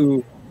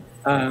to,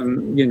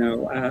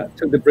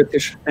 to the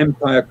British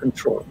Empire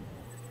control.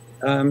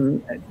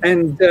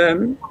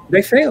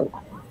 They failed.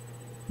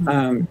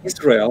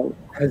 Israel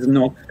has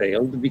not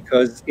failed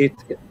because it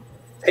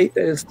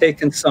has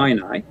taken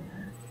Sinai,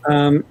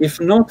 if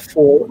not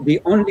for the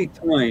only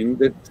time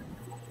that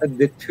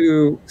the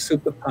two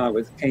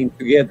superpowers came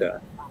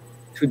together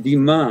to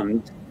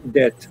demand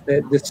that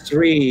the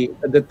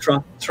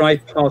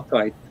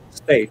tripartite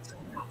states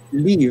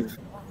leave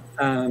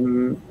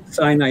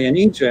Sinai and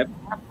Egypt,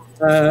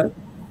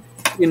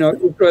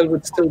 Israel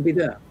would still be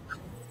there.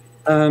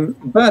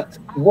 But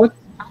what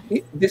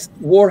this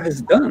war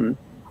has done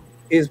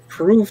is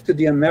prove to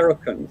the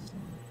Americans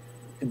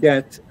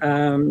that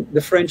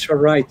the French are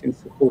right in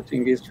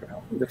supporting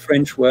Israel. The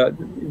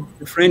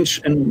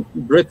French and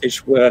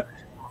British were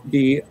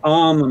the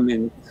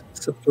armament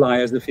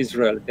suppliers of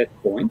Israel at that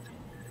point,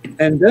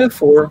 and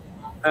therefore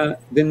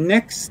the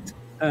next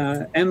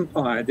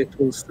empire that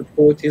will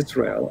support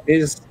Israel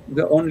is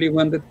the only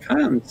one that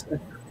counts.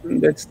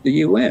 That's the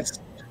US.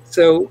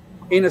 So,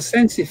 in a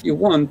sense, if you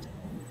want,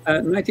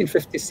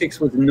 1956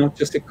 was not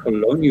just a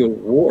colonial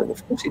war.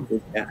 Of course, it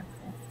was that.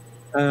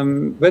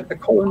 But the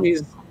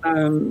colonies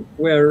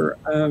were,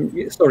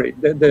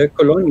 the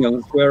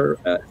colonials were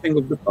a thing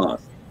of the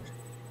past.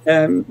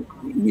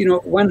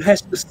 One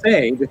has to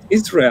say that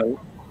Israel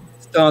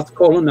starts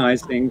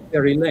colonizing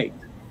very late,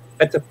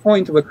 at a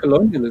point where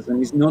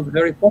colonialism is not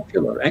very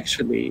popular.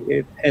 Actually,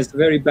 it has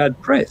very bad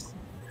press.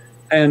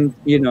 And,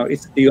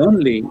 it's the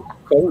only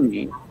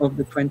colony of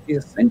the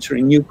 20th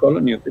century, new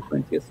colony of the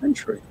 20th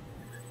century.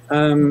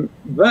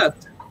 But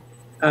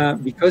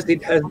because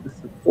it has the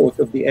support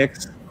of the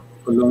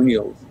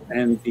ex-colonials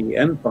and the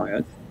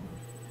empires,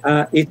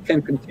 it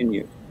can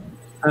continue.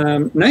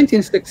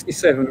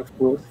 1967, of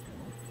course,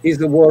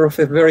 is a war of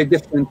a very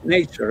different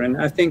nature.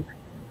 And I think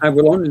I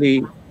will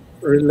only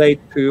relate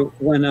to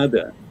one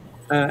other.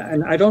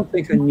 And I don't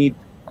think I need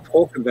to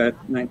talk about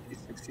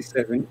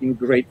 1967 in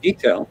great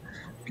detail,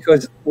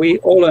 because we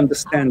all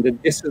understand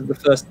that this is the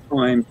first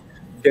time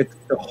that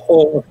the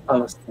whole of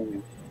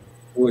Palestine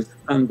was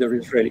under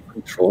Israeli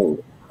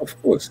control. Of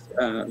course,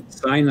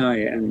 Sinai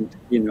and,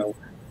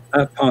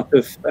 part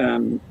of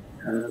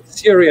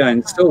Syria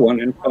and so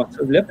on, and parts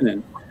of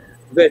Lebanon.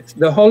 But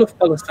the whole of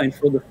Palestine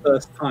for the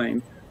first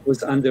time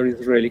was under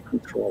Israeli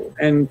control.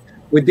 And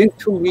within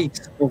 2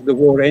 weeks of the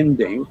war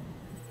ending,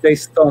 they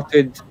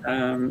started,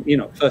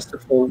 first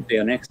of all, they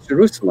annexed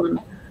Jerusalem.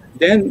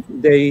 Then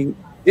they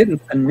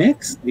didn't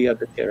annex the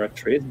other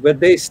territories, but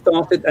they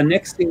started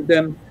annexing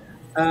them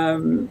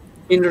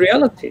in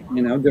reality.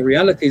 The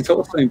reality is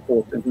also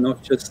important,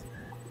 not just,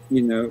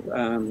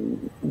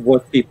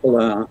 what people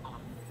are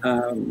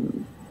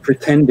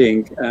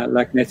pretending,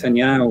 like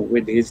Netanyahu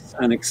with his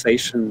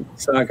annexation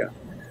saga.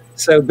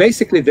 So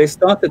basically, they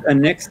started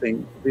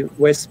annexing the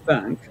West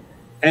Bank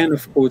and,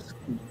 of course,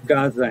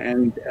 Gaza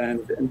and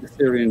the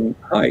Syrian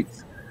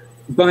Heights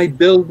by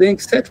building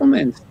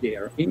settlements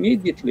there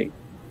immediately,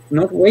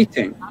 not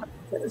waiting.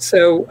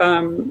 So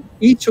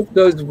each of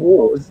those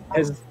wars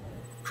has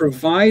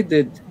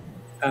provided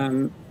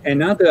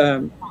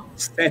another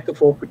set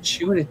of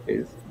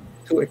opportunities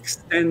to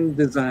extend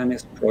the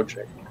Zionist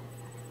project.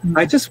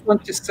 I just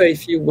want to say a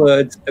few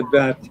words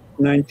about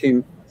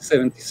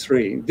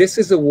 1973. This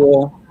is a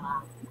war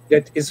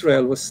that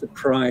Israel was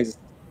surprised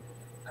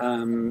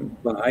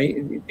by.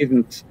 It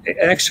didn't,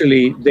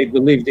 actually, they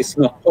believed it's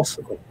not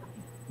possible.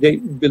 They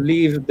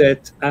believe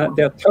that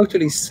they're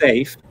totally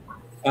safe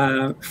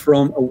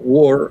from a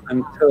war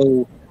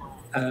until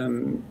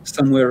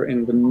somewhere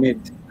in the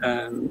mid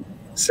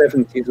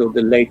 70s or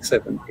the late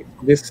 70s.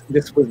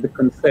 This was the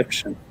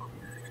conception.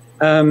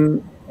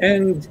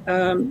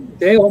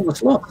 They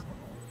almost lost.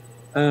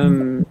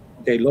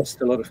 They lost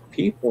a lot of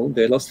people,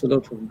 they lost a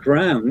lot of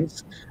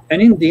grounds,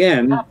 and in the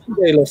end,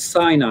 they lost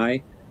Sinai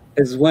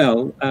as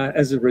well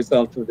as a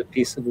result of the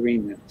peace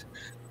agreement.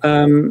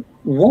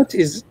 What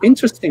is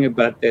interesting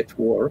about that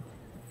war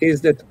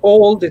is that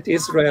all that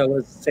Israel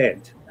has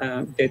said,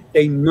 that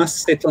they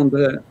must sit on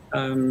the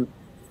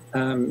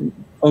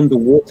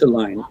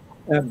waterline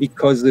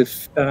because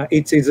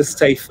it is a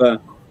safer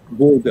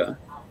border.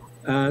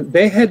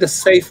 They had a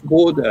safe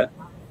border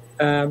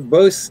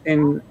both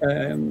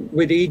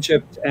with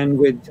Egypt and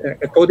with,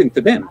 according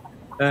to them,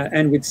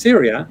 and with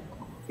Syria.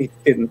 It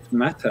didn't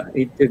matter.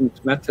 It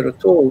didn't matter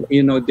at all.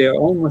 They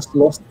almost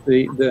lost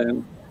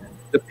the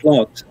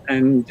plot,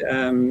 and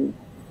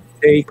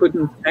they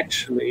couldn't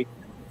actually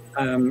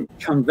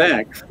come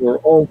back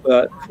for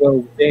over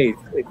 12 days.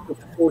 It took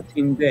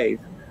 14 days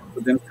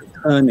for them to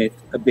turn it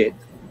a bit.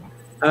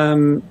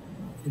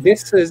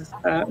 This is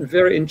a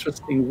very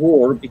interesting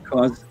war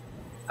because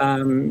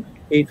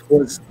it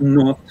was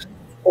not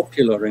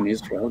popular in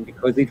Israel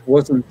because it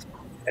wasn't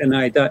an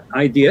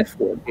IDF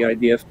war. The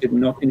IDF did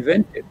not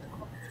invent it.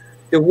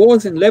 The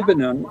wars in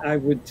Lebanon, I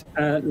would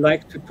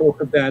like to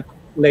talk about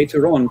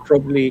later on.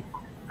 Probably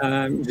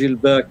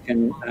Gilbert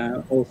can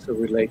also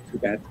relate to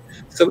that.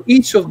 So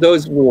each of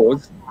those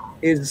wars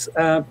is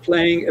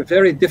playing a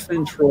very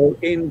different role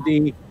in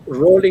the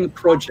rolling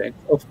project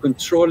of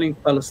controlling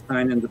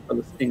Palestine and the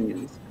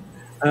Palestinians.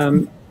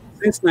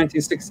 Since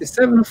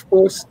 1967, of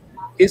course,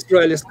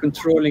 Israel is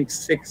controlling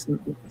 6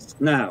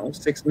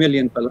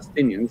 million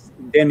Palestinians.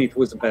 Then it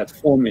was about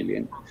 4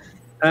 million.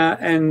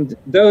 And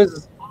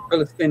those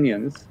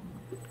Palestinians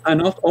are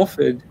not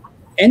offered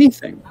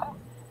anything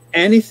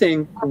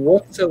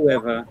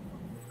whatsoever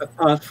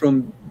apart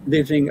from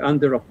living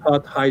under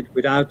apartheid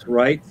without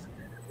rights,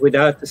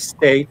 without a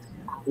state,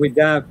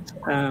 without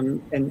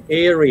an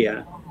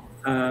area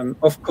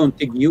of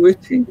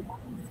contiguity.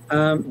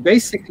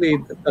 Basically,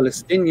 the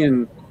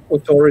Palestinian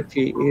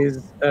Authority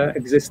is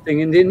existing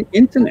in the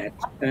internet,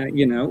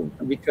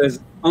 because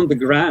on the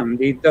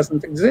ground it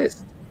doesn't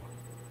exist.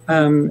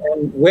 And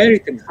where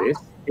it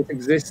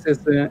exists as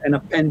an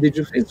appendage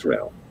of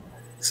Israel.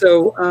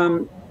 So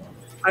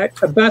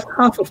about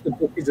half of the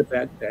book is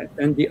about that,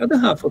 and the other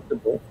half of the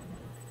book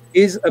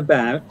is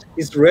about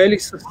Israeli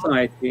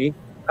society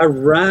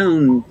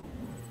around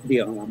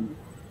the army,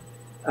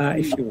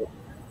 if you will,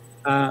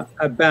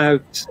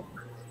 about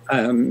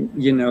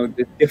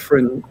the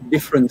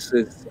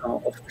differences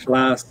of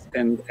class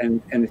and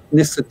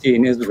ethnicity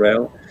in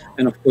Israel,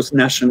 and of course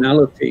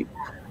nationality,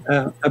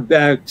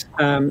 about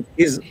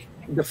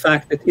the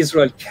fact that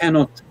Israel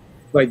cannot,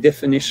 by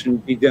definition,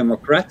 be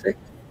democratic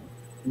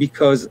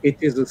because it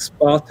is a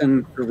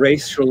Spartan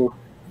racial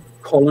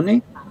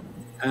colony.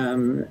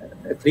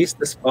 At least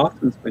the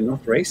Spartans were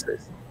not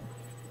racist,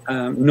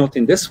 not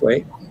in this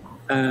way.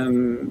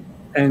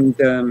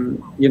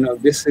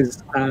 This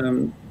is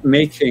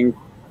making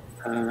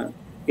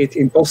it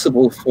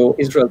impossible for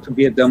Israel to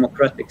be a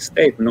democratic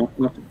state, not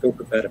to talk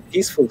about a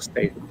peaceful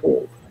state at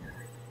all.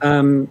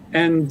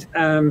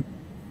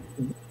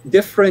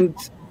 Different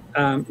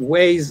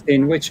ways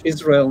in which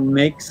Israel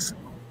makes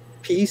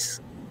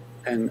peace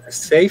and a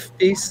safe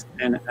peace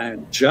and a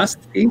just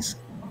peace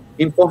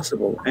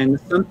impossible. And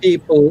some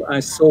people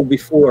I saw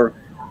before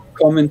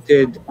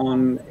commented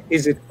on,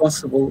 is it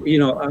possible?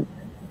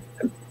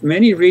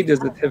 Many readers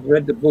that have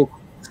read the book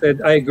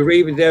said, I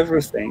agree with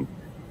everything,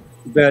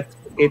 but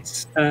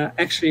it's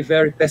actually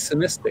very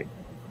pessimistic.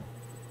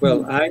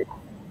 Well, I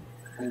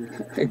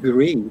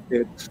agree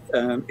that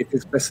it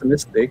is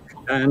pessimistic,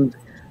 and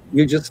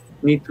you just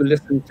need to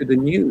listen to the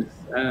news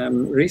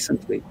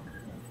recently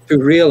to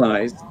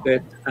realize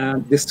that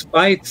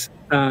despite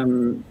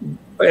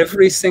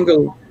every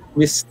single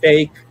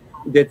mistake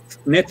that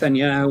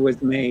Netanyahu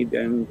has made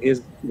and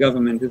his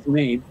government has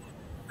made,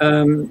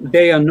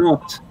 they are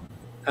not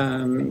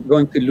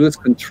going to lose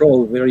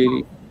control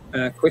very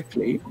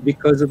quickly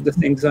because of the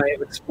things I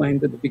have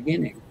explained at the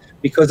beginning,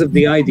 because of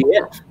the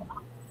IDF.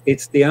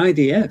 It's the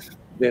IDF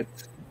that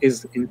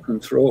is in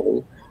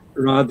control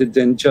rather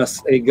than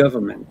just a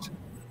government.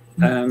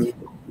 Go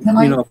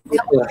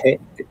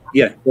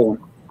on.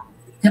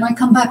 Can I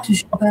come back to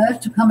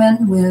Gilbert to come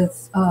in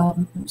with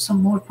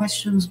some more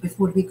questions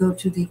before we go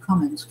to the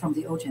comments from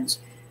the audience?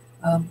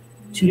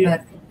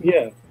 Gilbert.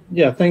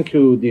 Yeah. Thank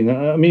you,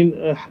 Dina. I mean,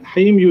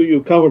 Haim,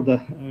 you covered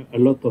a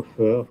lot of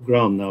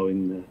ground now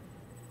in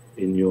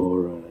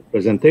your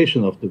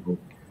presentation of the book.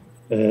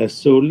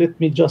 So let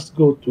me just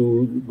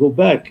go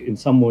back in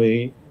some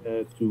way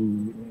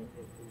to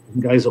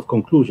guise of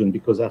conclusion,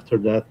 because after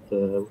that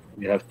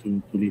we have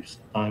to leave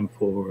time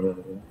for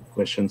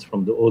questions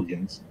from the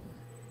audience,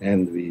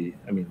 and we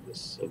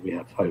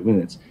have 5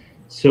 minutes.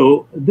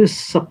 So this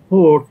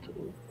support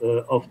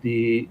of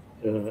the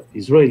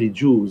Israeli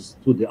Jews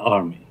to the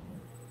army,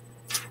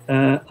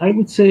 I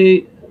would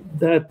say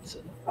that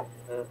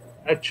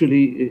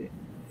actually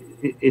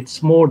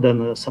it's more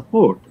than a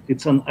support;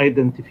 it's an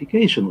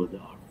identification with the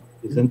army,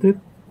 isn't it?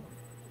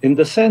 In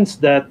the sense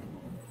that,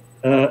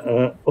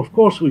 of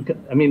course,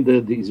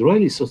 the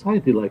Israeli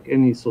society, like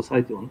any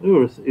society on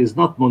earth, is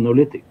not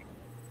monolithic.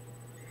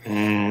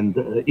 And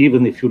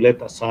even if you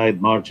let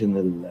aside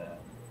marginal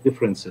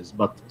differences,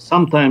 but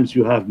sometimes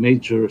you have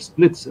major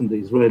splits in the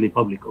Israeli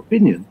public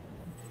opinion.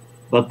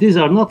 But these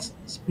are not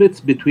splits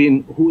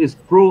between who is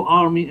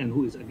pro-army and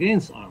who is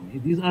against army.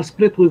 These are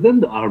split within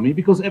the army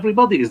because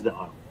everybody is the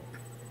army.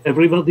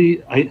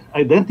 Everybody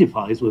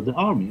identifies with the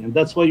army. And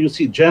that's why you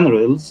see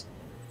generals,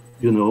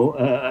 in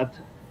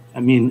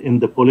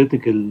the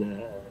political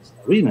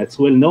arena. It's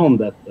well known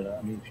that,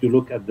 if you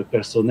look at the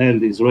personnel,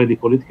 the Israeli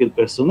political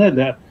personnel,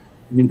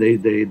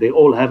 they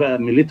all have a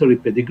military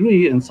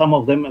pedigree, and some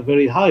of them a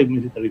very high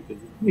military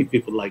pedigree,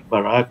 people like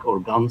Barak or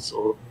Gantz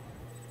or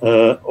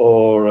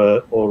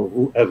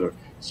whoever.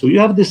 So you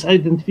have this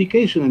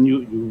identification, and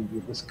you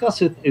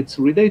discuss it. It's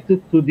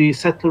related to the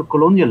settler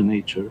colonial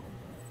nature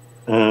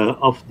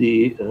of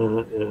the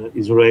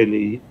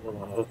Israeli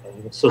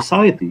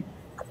society.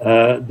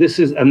 This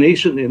is a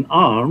nation in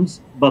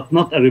arms, but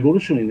not a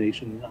revolutionary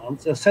nation in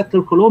arms, a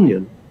settler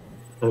colonial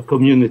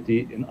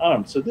community in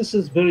arms. So this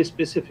is very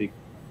specific.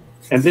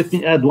 And let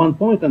me add one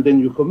point, and then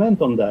you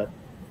comment on that.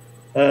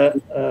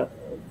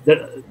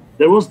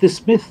 There was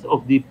this myth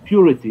of the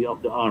purity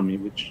of the army,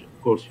 which,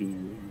 of course, you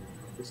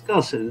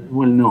discuss,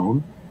 well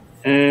known.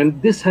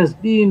 And this has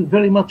been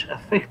very much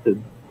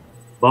affected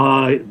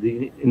by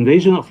the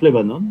invasion of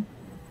Lebanon,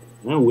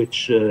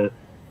 which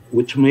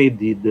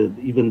made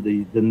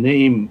even the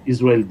name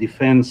Israel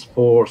Defense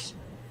Force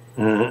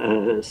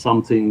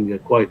something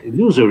quite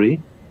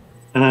illusory,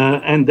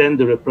 and then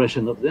the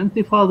repression of the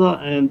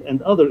Intifada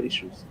and other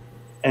issues.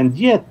 And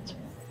yet,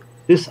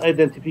 this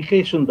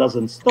identification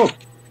doesn't stop,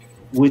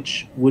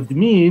 which would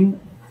mean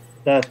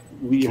that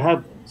we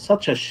have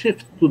such a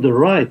shift to the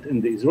right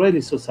in the Israeli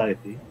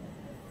society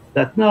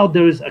that now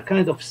there is a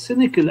kind of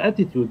cynical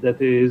attitude that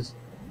is,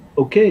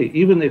 okay,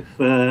 even if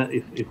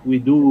we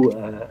do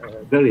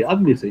very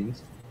ugly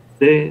things,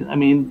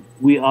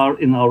 we are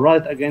in our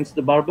right against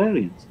the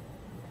barbarians.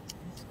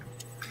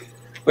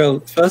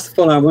 Well, first of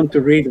all, I want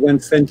to read one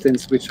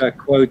sentence which I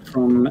quote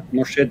from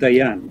Moshe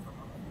Dayan.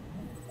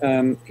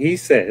 He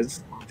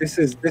says, this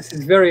is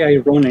very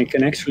ironic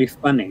and actually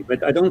funny,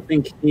 but I don't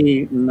think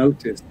he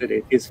noticed that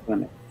it is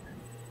funny.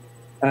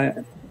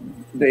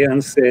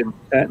 Dayan said,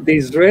 the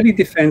Israeli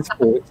Defense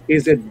Force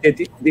is a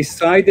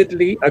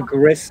decidedly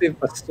aggressive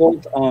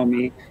assault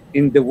army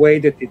in the way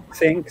that it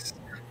thinks,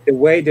 the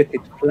way that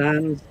it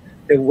plans,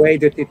 the way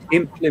that it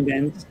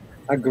implements.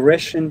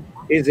 Aggression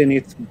is in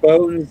its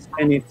bones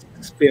and its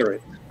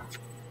spirit.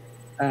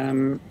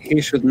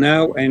 He should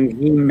know, and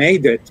he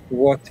made it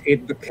what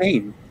it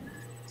became.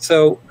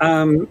 So,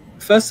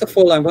 first of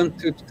all, I want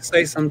to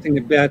say something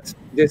about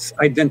this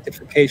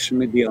identification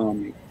with the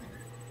army.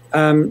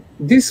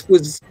 This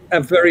was a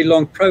very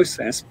long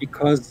process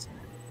because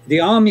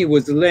the army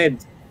was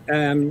led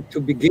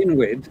to begin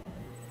with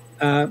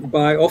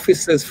by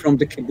officers from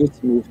the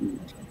kibbutz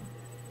movement.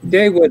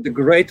 They were the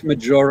great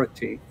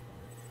majority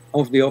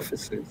of the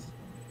officers,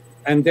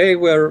 and they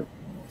were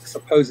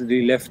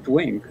supposedly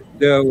left-wing,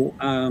 though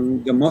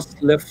the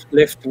most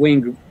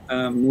left-wing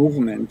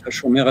movement,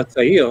 Shomer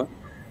HaTzair,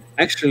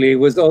 actually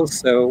was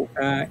also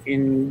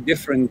in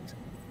different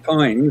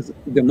times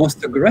the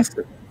most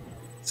aggressive.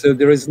 So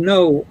there is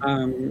no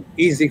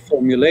easy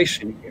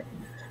formulation here.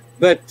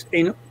 But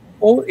in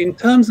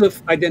terms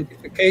of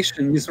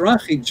identification,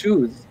 Mizrahi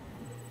Jews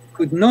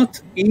could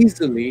not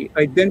easily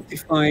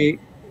identify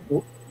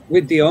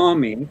with the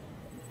army,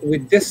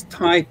 with this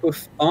type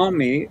of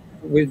army,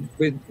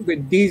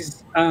 with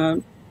these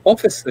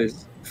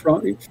officers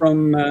from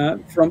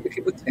the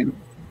kibbutzim.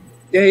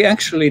 They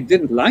actually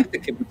didn't like the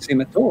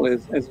kibbutzim at all,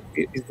 as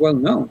is well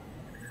known.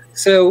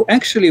 So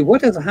actually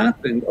what has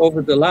happened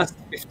over the last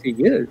 50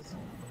 years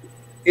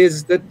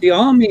is that the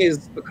army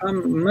has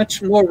become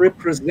much more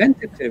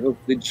representative of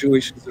the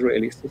Jewish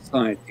Israeli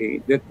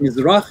society, that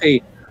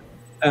Mizrahi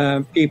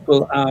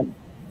people are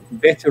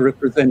better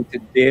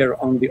represented there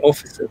on the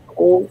officer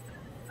corps.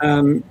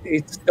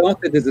 It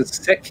started as a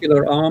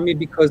secular army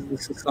because the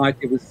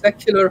society was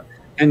secular,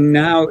 and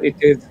now it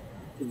is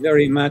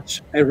very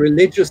much a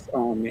religious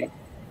army,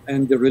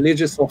 and the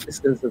religious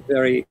officers are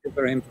very,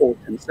 very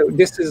important. So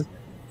this is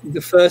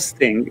the first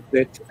thing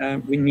that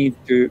we need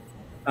to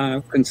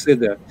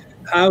consider,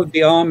 how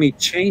the army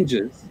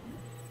changes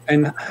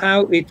and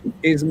how it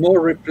is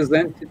more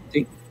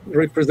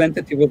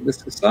representative of the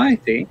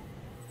society,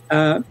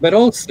 but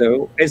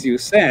also, as you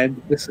said,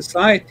 the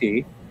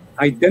society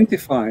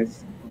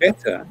identifies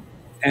better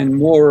and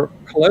more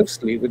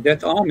closely with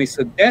that army,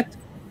 so that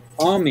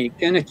army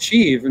can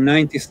achieve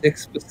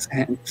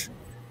 96%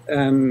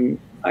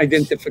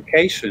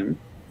 identification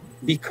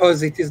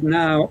because it is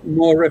now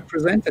more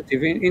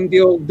representative. In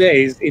the old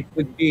days, it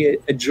would be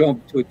a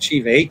job to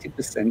achieve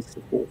 80%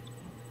 support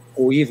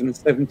or even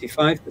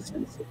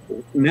 75%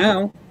 support.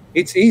 Now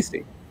it's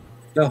easy.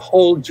 The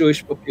whole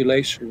Jewish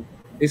population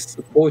is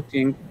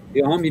supporting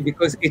the army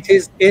because it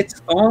is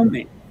its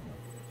army.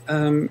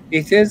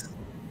 It is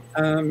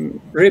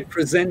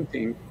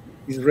representing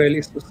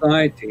Israeli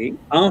society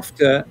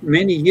after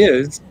many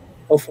years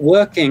of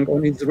working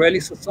on Israeli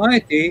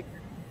society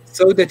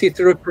so that it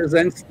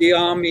represents the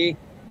army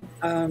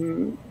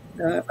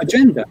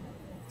agenda.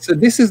 So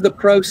this is the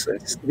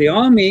process. The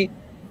army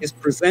is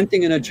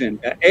presenting an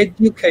agenda,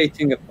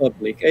 educating a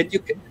public,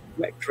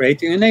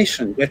 creating a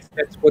nation.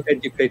 That's what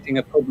educating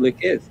a public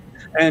is.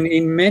 And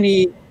in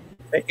many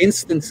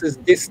instances,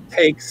 this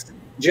takes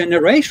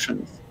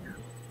generations.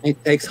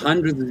 It takes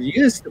hundreds of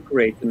years to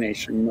create a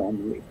nation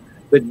normally.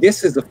 But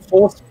this is a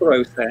forced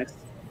process,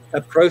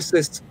 a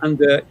process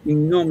under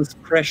enormous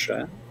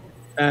pressure,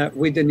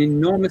 with an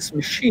enormous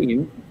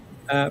machine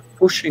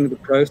pushing the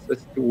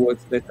process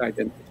towards that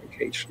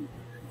identification.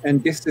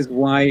 And this is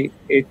why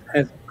it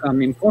has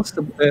become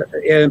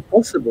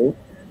impossible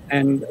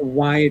and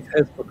why it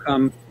has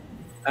become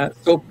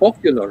so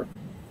popular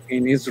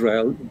in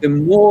Israel. The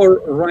more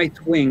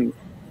right-wing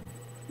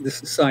the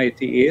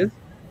society is,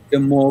 the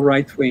more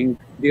right-wing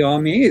the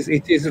army is.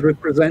 It is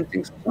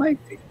representing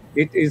society.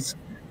 It is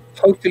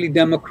totally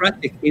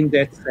democratic in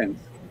that sense.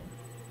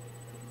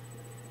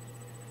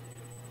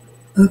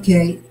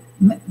 Okay.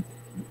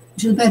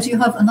 Gilbert, do you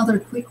have another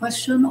quick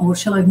question, or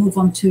shall I move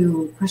on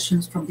to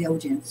questions from the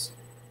audience?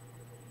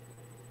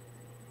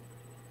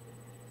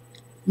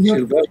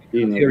 Gilbert,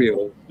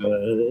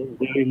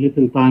 very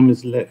little time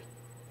is left.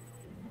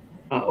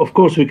 Of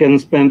course, we can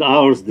spend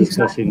hours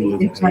discussing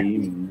with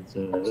Haim.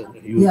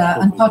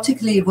 Yeah, and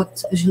particularly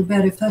what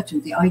Gilbert referred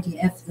to, the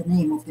IDF, the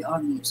name of the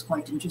army, is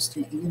quite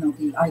interesting. You know,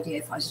 the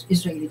IDF,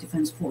 Israeli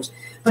Defense Force.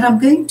 But I'm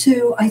going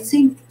to, I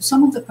think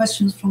some of the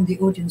questions from the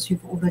audience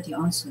you've already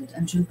answered,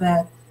 and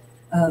Gilbert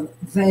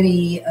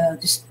very,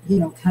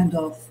 kind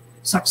of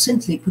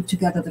succinctly put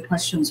together the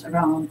questions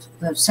around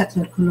the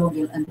settler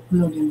colonial and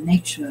colonial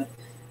nature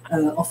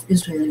of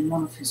Israel in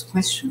one of his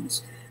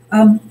questions.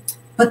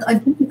 But I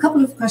think a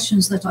couple of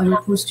questions that I will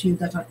pose to you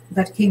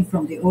that came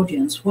from the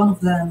audience. One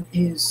of them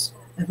is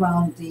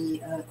around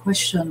the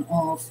question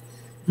of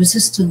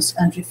resistance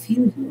and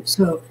refusal.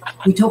 So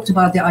we talked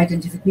about the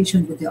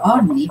identification with the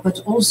army, but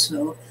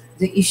also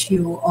the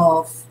issue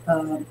of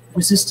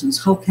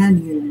resistance. How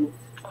do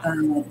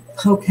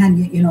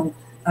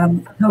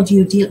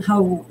you deal?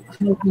 How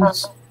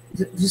does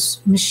this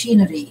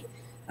machinery,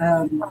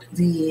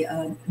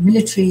 the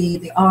military,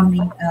 the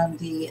army, and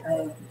the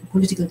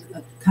political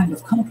kind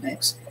of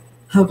complex,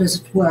 how does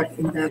it work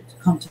in that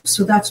context?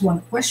 So that's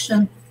one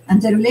question.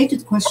 And the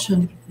related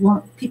question,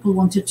 people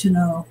wanted to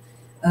know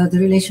the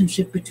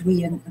relationship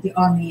between the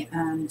army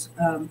and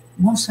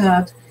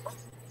Mossad,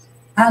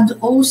 and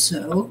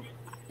also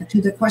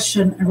to the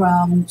question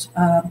around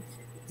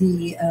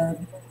the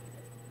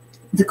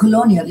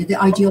colonial, the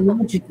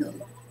ideological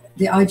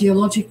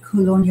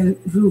colonial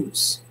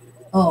roots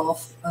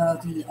of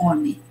the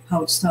army,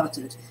 how it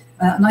started.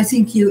 And I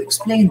think you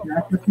explained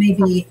that, but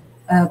maybe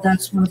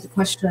that's one of the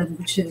questions,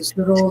 which is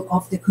the role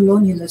of the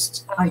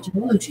colonialist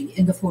ideology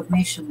in the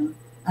formation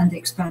and the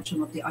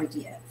expansion of the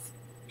IDF.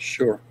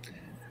 Sure.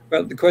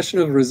 Well, the question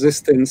of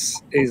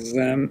resistance is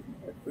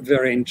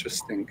very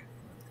interesting.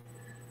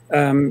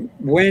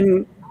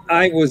 When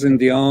I was in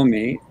the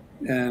army,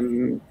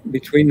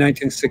 between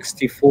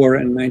 1964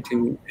 and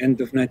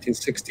end of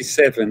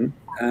 1967,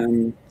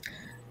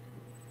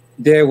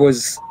 there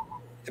was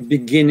the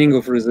beginning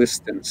of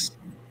resistance.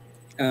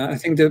 I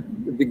think the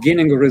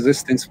beginning of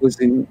resistance was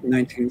in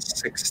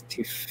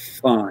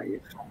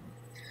 1965.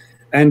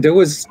 And there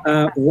was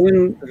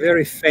one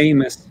very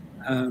famous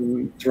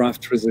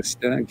draft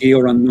resistor,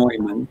 Georg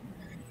Neumann,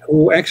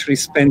 who actually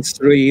spent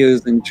 3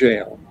 years in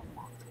jail.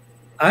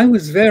 I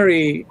was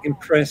very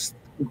impressed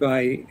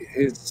by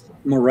his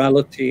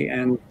morality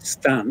and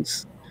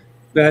stance,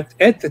 but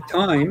at the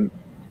time,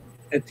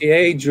 at the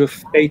age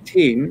of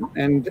 18,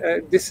 and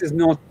this is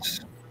not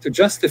to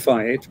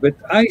justify it, but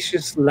I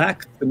just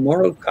lacked the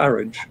moral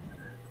courage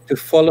to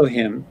follow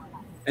him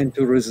and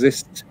to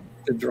resist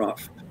the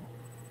draft.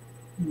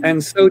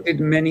 And so did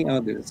many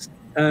others.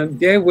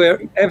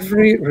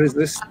 Every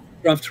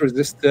draft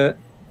resistor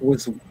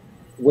was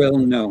well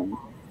known.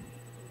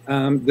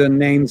 The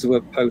names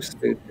were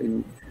posted.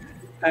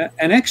 And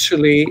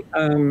actually,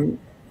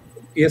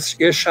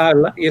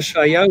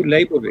 Yeshayahu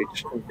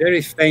Leibovich, a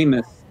very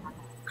famous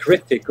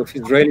critic of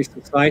Israeli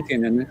society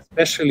and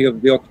especially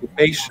of the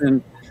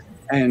occupation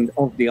and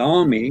of the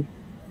army,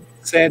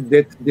 said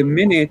that the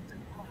minute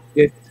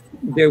that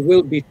there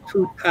will be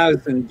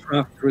 2,000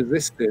 draft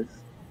resistors,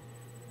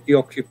 the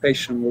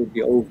occupation will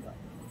be over.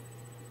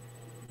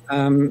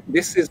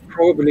 This is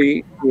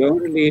probably the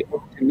only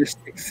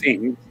optimistic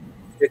thing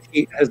that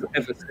he has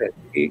ever said.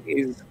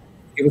 He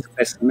was a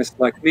pessimist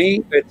like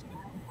me, but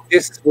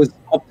this was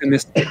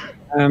optimistic.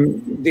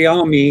 The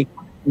army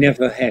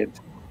never had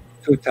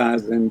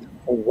 2,000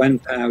 or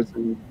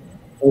 1,000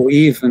 or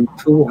even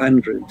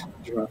 200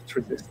 draft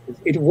resistors.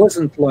 It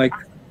wasn't like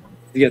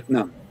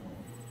Vietnam.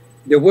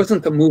 There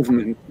wasn't a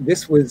movement.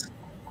 This was,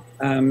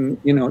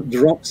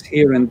 drops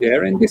here and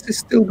there, and this is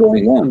still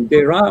going on.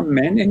 There are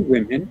men and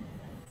women,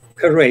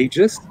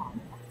 courageous,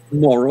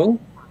 moral,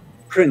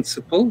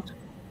 principled.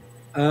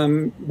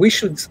 We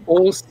should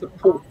all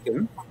support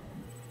them,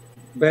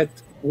 but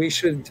we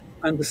should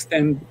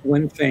understand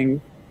one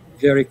thing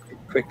very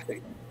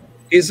quickly.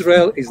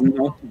 Israel is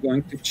not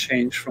going to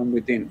change from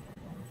within.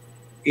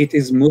 It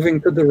is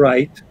moving to the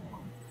right,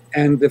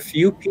 and the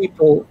few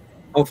people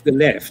of the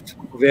left,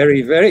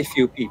 very, very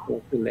few people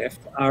of the left,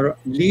 are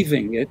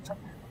leaving it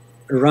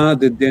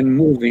rather than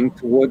moving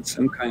towards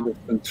some kind of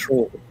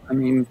control. I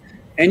mean,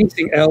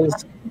 anything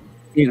else,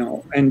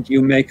 and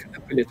you make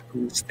a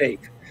political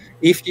mistake.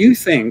 If you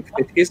think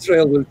that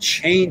Israel will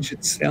change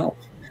itself,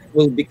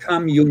 will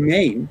become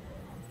humane,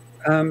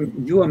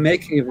 you are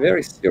making a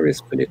very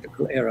serious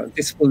political error.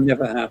 This will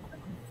never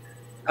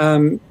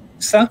happen.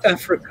 South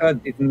Africa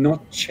did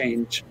not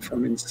change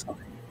from inside.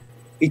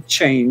 It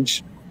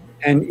changed,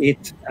 and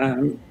it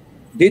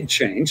did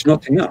change,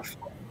 not enough,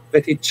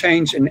 but it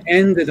changed and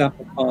ended up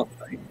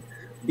apartheid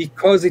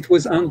because it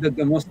was under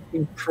the most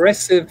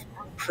impressive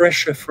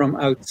pressure from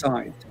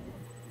outside.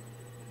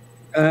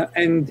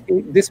 And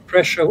this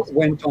pressure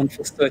went on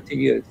for 30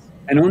 years,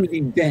 and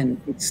only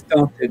then it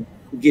started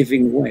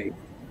giving way.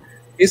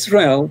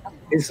 Israel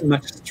is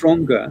much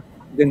stronger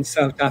than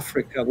South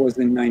Africa was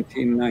in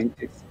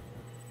 1990s.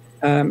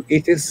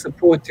 It is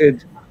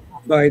supported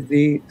by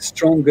the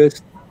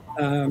strongest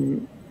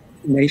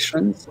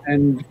nations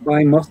and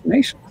by most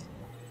nations.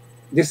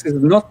 This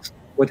is not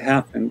what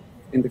happened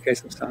in the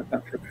case of South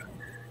Africa.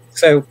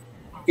 So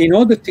in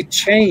order to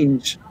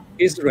change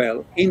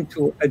Israel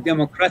into a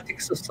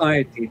democratic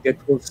society that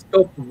will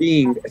stop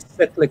being a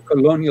settler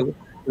colonial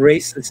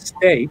racist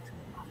state,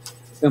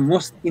 the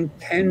most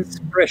intense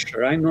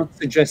pressure, I'm not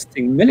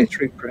suggesting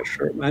military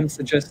pressure, I'm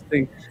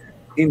suggesting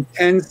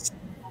intense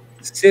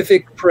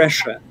civic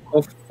pressure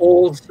of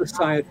all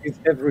societies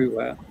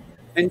everywhere.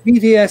 And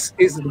BDS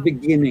is the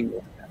beginning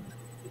of that.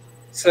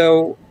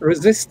 So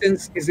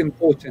resistance is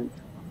important,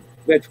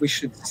 but we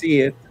should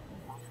see it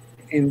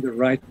in the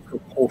right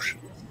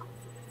proportions.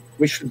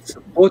 We should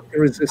support the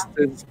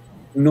resistors,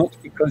 not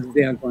because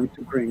they are going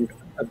to bring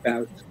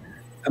about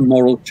a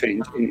moral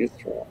change in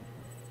Israel.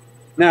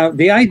 Now,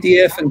 the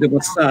IDF and the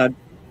Mossad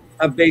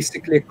are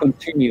basically a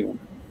continuum,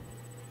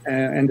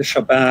 and the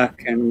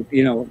Shabak and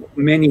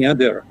many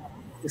other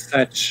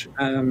such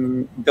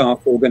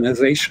dark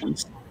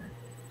organizations,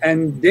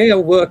 and they are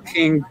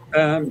working.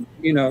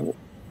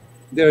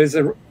 There is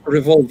a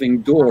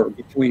revolving door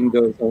between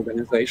those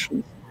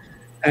organizations.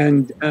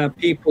 And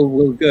people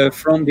will go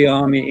from the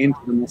army into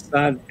the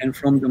Mossad and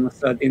from the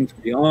Mossad into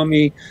the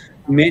army.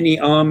 Many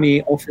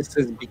army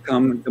officers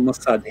become the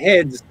Mossad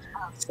heads.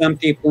 Some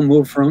people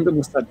move from the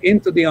Mossad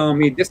into the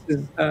army. This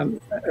is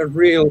a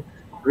real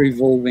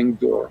revolving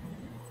door.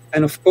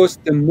 And of course,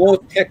 the more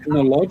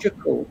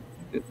technological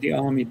the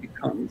army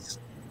becomes,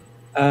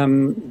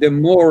 the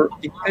more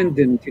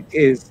dependent it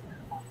is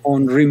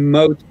on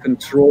remote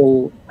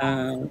control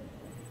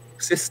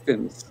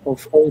systems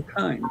of all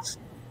kinds,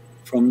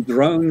 from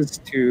drones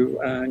to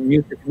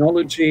new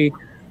technology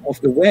of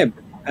the web,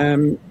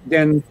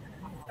 then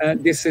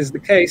this is the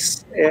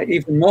case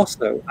even more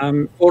so.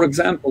 For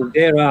example,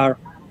 there are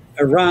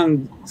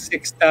around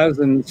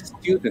 6,000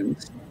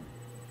 students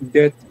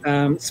that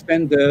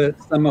spend the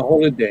summer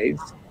holidays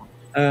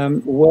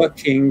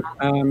working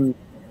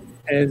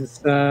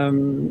as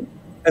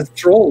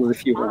trolls,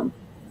 if you want,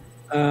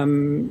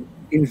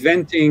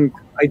 inventing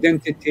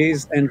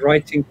identities and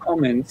writing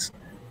comments.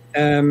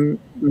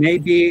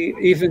 Maybe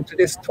even to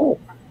this talk,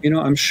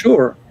 I'm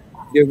sure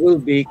there will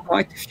be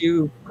quite a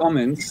few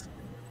comments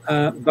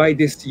by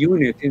this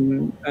unit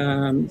in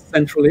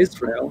central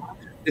Israel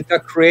that are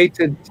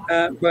created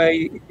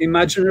by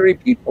imaginary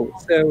people.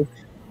 So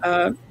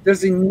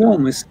there's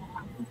enormous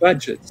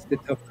budgets that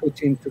are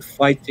put into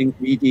fighting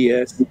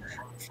BDS,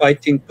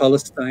 fighting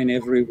Palestine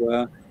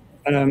everywhere.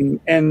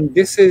 And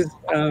this is,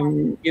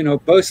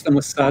 both the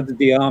Mossad,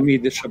 the army,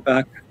 the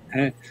Shabak,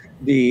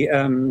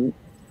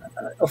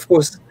 of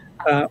course,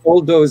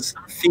 all those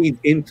feed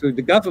into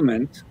the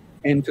government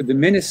and to the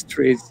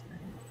ministries.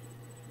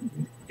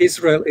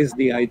 Israel is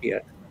the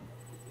idea.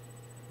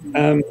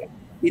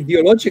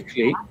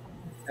 Ideologically,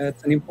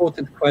 it's an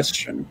important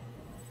question.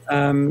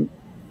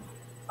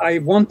 I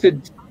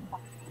wanted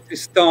to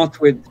start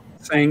with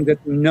saying that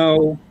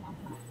no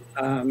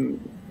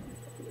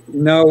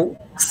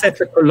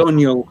settler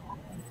colonial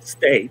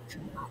state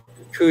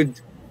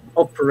could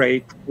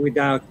operate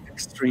without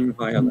extreme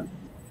violence.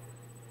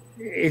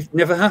 It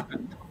never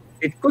happened.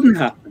 It couldn't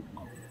happen.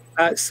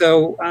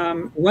 So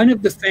one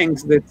of the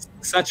things that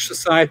such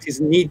societies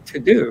need to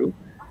do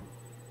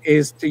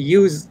is to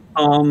use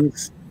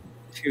arms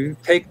to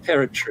take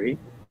territory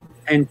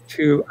and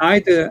to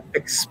either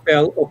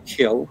expel or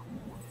kill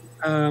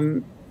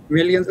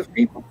millions of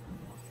people.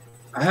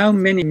 How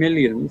many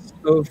millions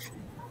of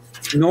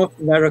North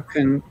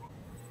American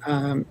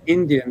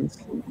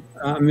Indians,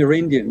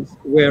 Amerindians,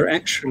 were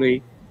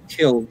actually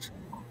killed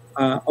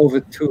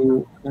over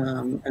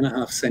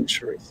 2.5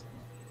 centuries?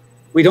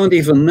 We don't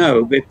even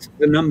know, but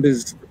the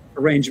numbers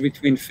range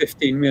between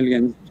 15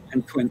 million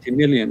and 20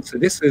 million. So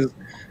this is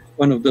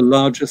one of the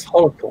largest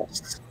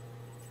holocausts.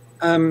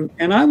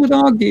 And I would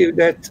argue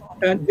that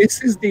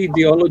this is the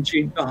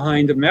ideology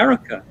behind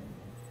America.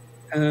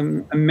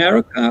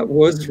 America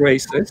was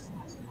racist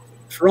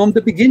from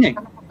the beginning.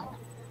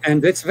 And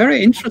that's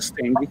very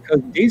interesting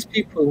because these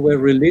people were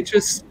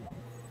religious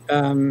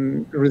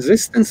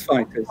resistance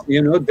fighters.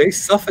 They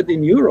suffered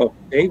in Europe.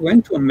 They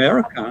went to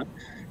America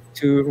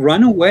to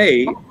run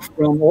away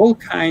from all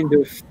kind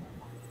of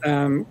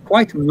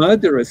quite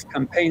murderous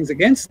campaigns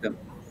against them.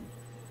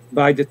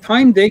 By the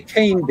time they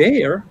came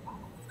there,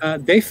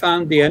 they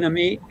found the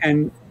enemy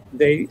and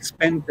they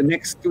spent the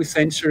next 2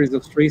 centuries or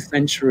 3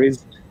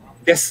 centuries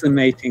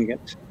decimating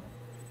it.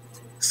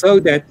 So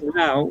that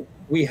now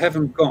we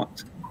haven't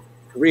got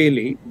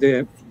really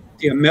the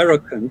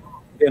American,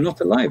 they're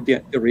not alive,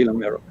 the real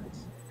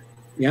Americans.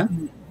 Yeah?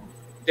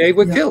 They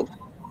were killed.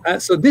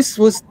 So this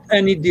was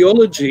an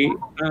ideology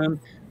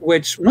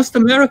which most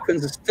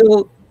Americans are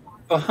still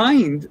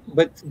behind,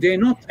 but they're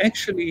not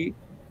actually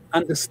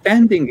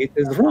understanding it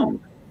as wrong.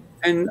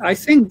 And I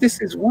think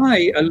this is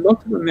why a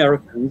lot of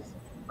Americans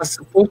are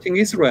supporting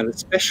Israel,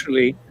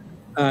 especially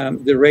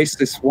the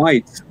racist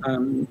whites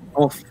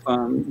of,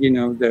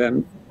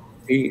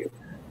 the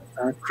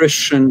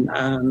Christian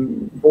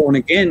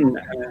born-again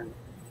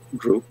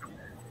group,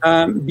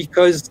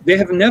 because they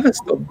have never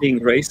stopped being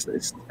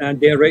racist.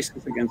 They are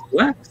racist against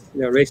blacks,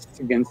 they are racist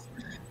against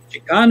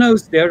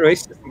Chicanos, they are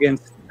racist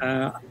against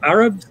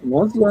Arabs,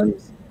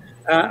 Muslims.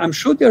 I'm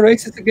sure they're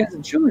racist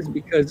against Jews,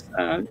 because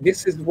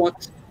this is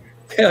what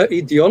their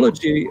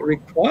ideology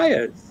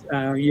requires.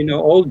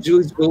 All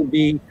Jews will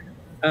be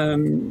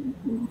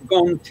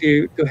gone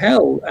to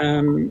hell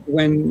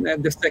when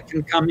the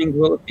second coming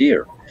will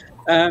appear.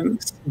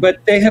 But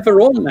they have a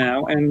role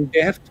now, and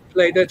they have to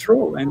play that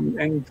role,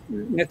 and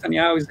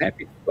Netanyahu is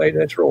happy to play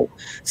that role.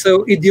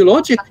 So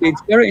ideologically,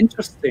 it's very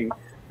interesting.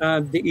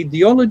 The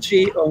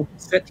ideology of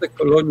settler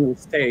colonial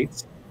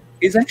states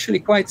is actually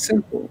quite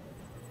simple.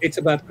 It's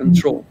about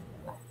control.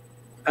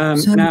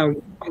 Now,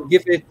 you can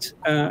give it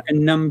a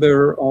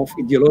number of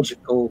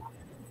ideological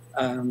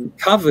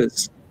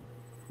covers,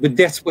 but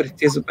that's what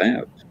it is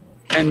about.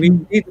 And we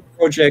see the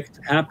project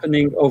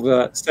happening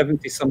over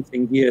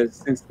 70-something years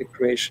since the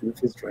creation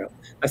of Israel.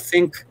 I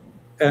think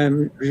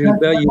there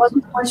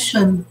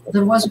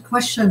was a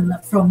question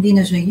from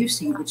Lina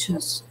Jayusi, which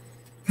is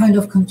kind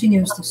of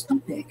continues this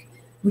topic,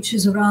 which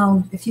is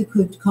around if you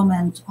could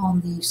comment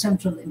on the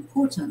central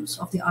importance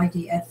of the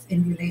IDF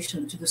in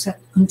relation to the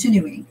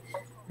continuing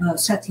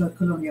settler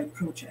colonial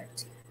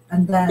project.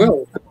 And then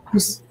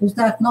is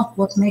that not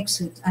what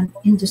makes it an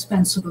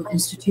indispensable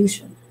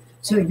institution?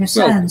 So in a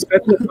sense, the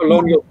settler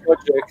colonial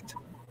project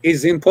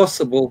is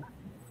impossible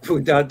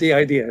without the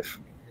IDF.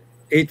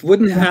 It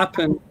wouldn't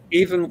happen,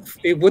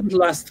 it wouldn't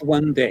last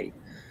one day.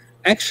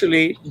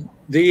 Actually,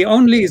 the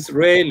only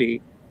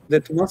Israeli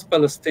that most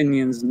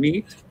Palestinians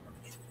meet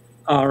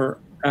are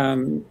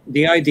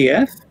the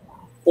IDF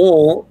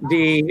or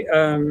the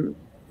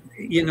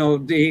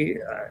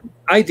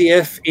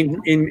IDF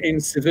in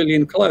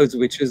civilian clothes,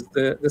 which is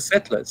the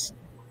settlers,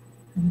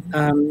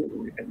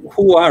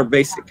 who are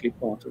basically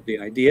part of the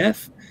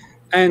IDF.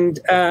 And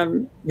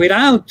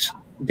without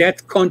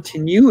that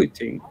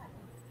continuity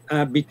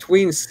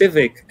between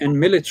civic and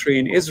military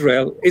in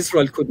Israel,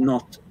 Israel could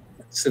not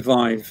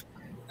survive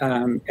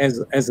as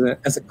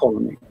a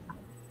colony.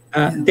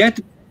 That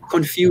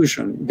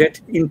confusion,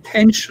 that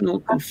intentional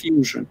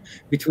confusion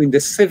between the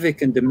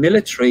civic and the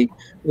military,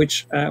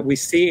 which we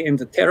see in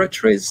the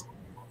territories,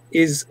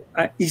 is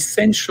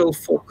essential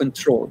for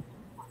control.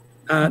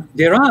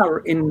 There are,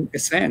 in a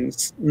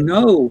sense,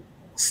 no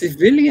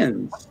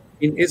civilians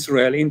in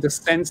Israel in the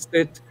sense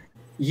that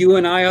you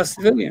and I are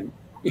civilian.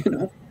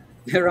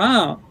 There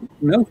are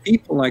no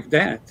people like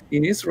that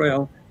in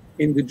Israel,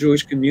 in the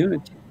Jewish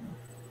community.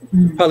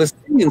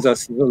 Palestinians are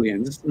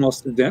civilians,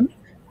 most of them,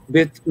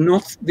 but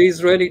not the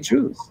Israeli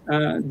Jews.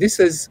 This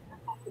is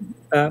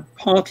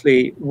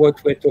partly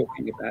what we're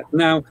talking about.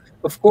 Now,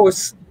 of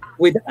course,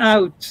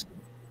 without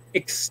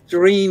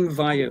extreme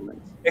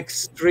violence,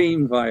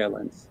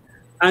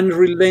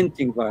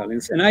 unrelenting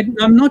violence, and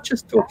I'm not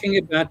just talking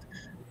about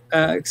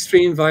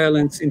extreme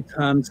violence in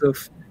terms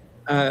of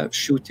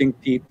shooting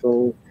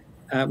people,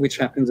 which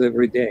happens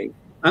every day.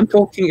 I'm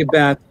talking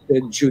about the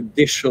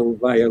judicial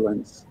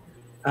violence,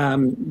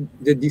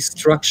 the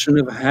destruction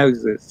of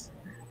houses,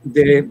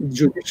 the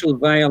judicial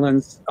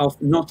violence of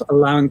not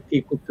allowing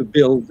people to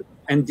build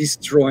and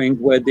destroying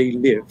where they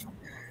live,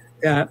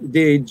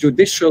 the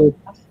judicial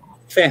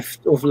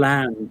theft of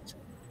land,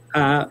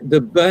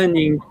 the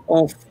burning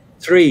of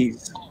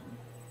trees.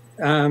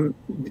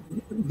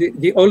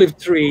 The olive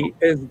tree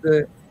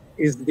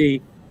is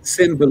the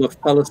symbol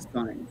of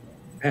Palestine.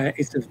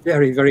 It's a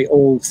very, very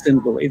old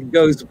symbol. It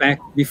goes back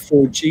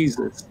before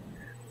Jesus.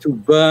 To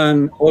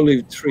burn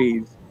olive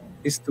trees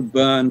is to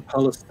burn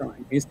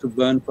Palestine, is to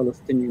burn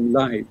Palestinian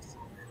lives.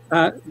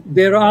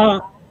 There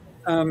are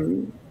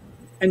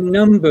a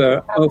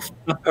number of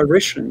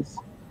apparitions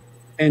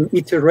and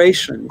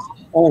iterations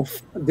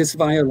of this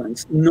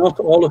violence. Not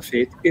all of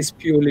it is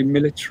purely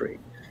military,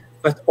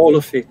 but all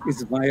of it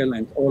is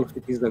violent, all of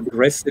it is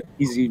aggressive,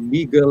 is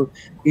illegal,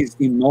 is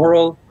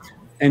immoral.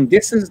 And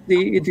this is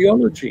the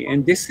ideology,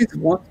 and this is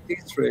what the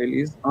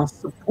Israelis are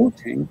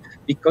supporting,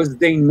 because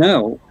they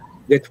know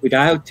that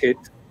without it,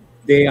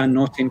 they are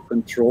not in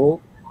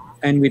control,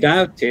 and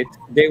without it,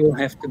 they will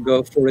have to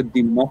go for a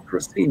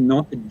democracy,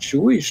 not a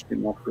Jewish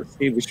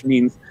democracy, which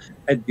means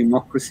a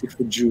democracy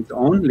for Jews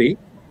only,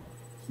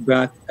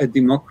 but a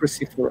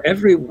democracy for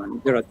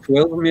everyone. There are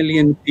 12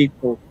 million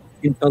people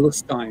in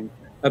Palestine.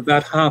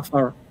 About half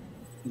are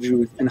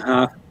Jews and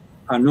half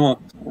are not.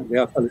 They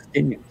are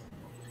Palestinians.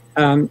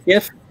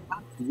 If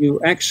you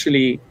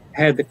actually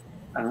had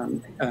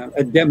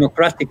a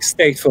democratic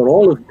state for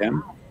all of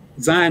them,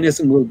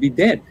 Zionism will be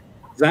dead.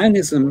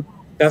 Zionism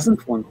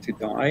doesn't want to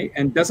die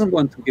and doesn't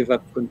want to give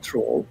up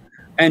control.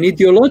 And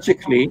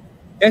ideologically,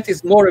 that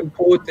is more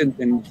important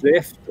than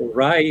left or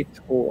right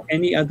or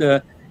any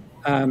other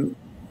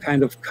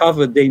kind of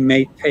cover they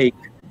may take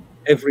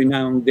every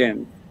now and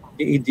then.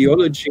 The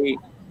ideology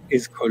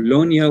is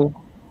colonial,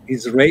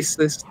 is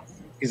racist,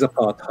 is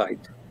apartheid.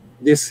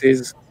 This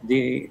is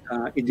the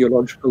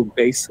ideological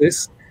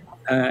basis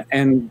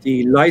and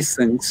the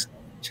license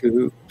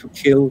to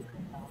kill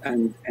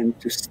and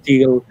to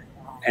steal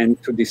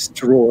and to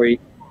destroy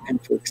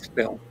and to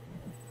expel.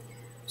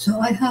 So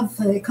I have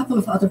a couple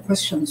of other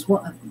questions,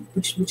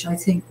 which I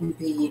think will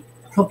be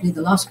probably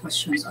the last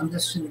questions,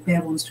 unless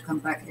Bear wants to come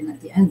back in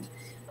at the end.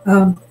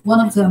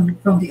 One of them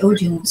from the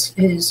audience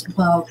is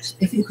about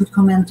if you could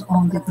comment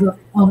on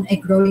a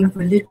growing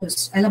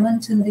religious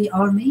element in the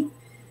army.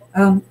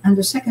 And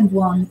the second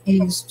one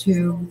is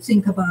to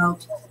think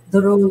about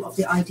the role of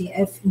the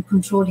IDF in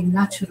controlling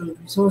natural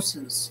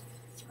resources,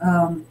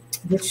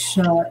 which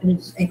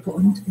is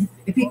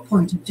a big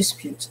point of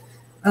dispute.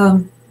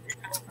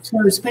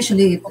 So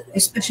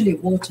especially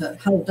water,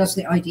 how does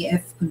the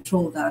IDF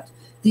control that?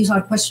 These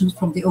are questions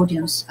from the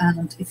audience,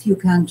 and if you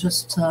can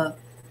just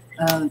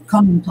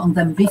comment on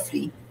them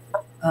briefly.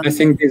 I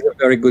think these are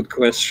very good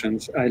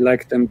questions. I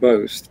like them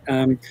both.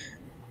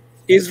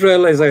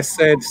 Israel, as I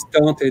said,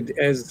 started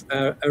as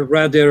a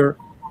rather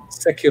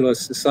secular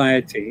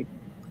society.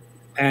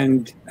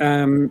 And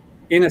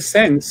in a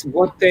sense,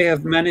 what they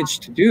have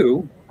managed to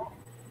do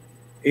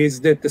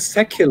is that the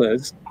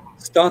seculars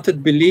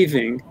started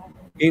believing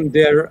in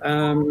their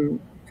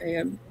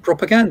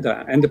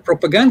propaganda. And the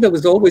propaganda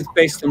was always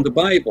based on the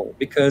Bible,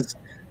 because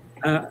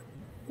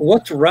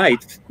what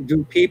right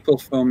do people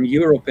from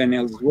Europe and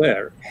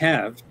elsewhere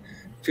have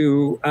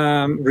to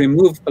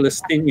remove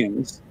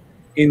Palestinians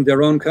in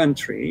their own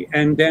country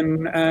and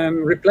then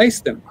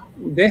replace them?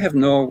 They have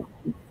no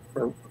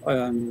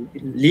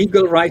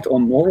legal right or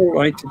moral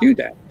right to do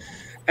that.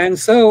 And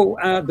so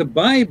the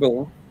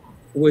Bible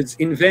was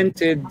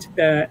invented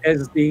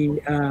as the,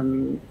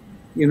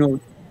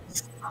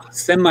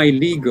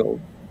 semi-legal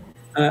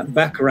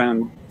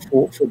background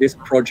for this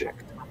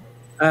project.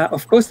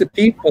 Of course, the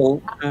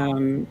people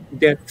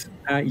that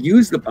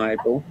use the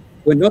Bible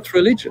were not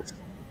religious.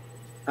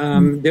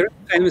 There's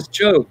a famous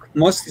joke: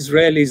 most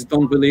Israelis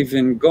don't believe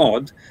in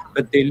God,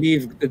 but they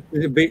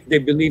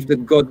believe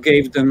that God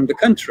gave them the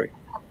country.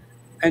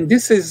 And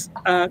this is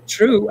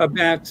true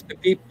about the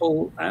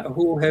people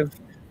who have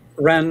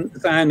ran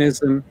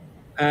Zionism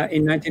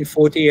in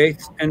 1948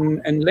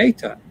 and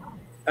later.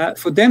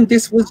 For them,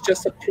 this was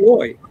just a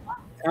ploy.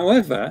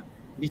 However,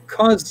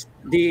 because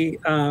the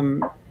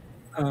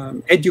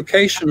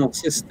educational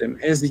system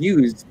has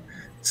used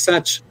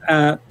such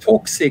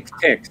toxic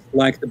text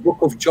like the book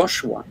of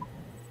Joshua,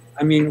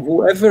 I mean,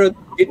 whoever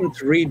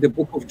didn't read the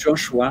book of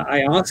Joshua,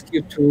 I ask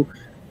you to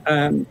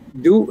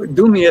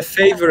do me a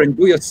favor and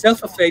do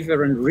yourself a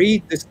favor and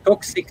read this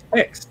toxic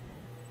text.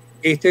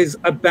 It is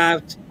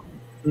about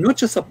not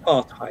just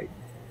apartheid,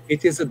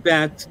 it is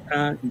about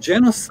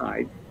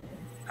genocide.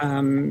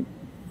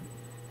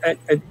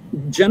 A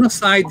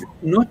genocide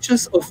not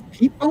just of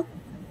people,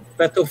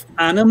 but of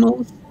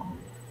animals,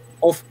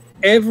 of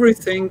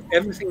everything.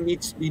 Everything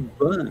needs to be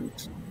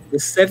burned. The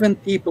 7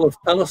 people of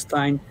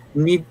Palestine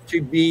need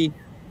to be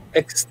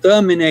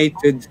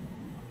exterminated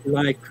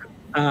like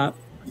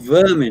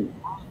vermin.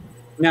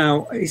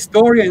 Now,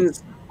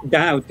 historians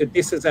doubt that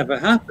this has ever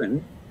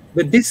happened,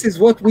 but this is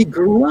what we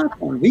grew up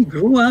on. We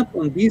grew up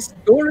on these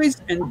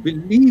stories and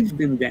believed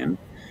in them.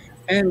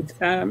 And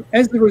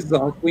as a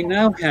result, we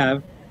now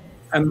have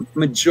a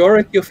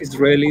majority of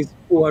Israelis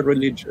who are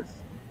religious.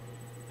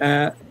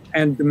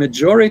 And the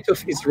majority of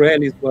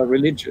Israelis who are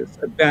religious,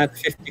 about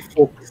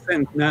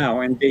 54%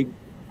 now, and they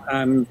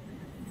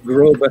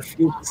grow by a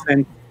few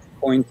percent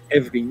points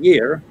every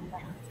year,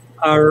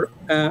 are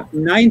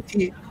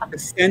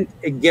 90%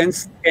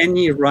 against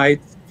any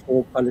rights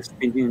for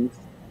Palestinians,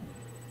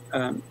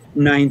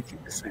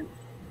 90%.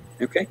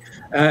 Okay?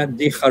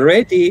 The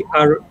Haredi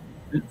are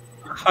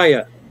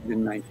higher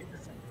than 90%.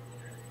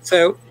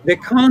 So there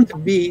can't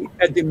be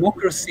a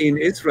democracy in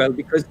Israel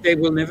because they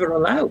will never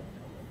allow it.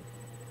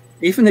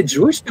 Even a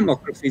Jewish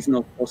democracy is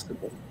not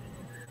possible.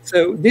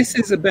 So this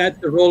is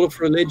about the role of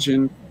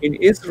religion in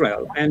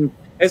Israel. And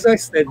as I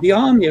said, the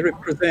army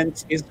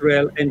represents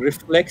Israel and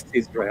reflects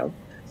Israel.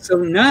 So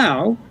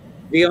now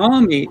the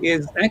army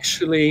is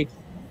actually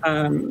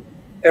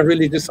a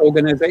religious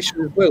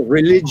organization as well,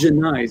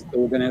 religionized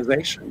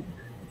organization,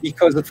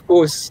 because of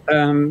course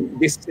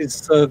this is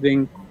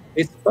serving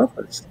its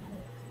purpose.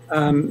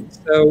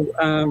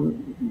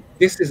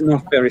 This is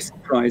not very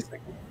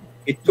surprising.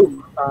 It took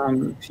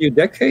a few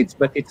decades,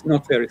 but it's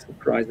not very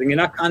surprising.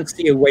 And I can't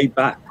see a way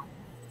back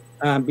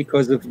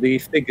because of the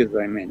figures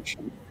I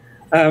mentioned.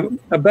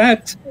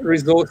 About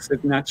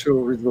resources,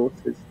 natural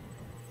resources,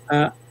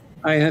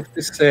 I have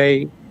to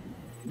say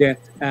that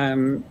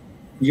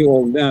you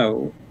all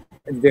know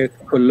that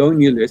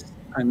colonialists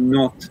are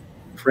not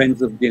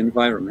friends of the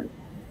environment.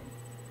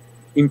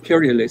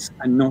 Imperialists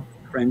are not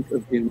friends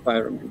of the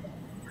environment.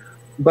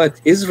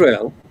 But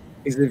Israel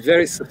is a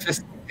very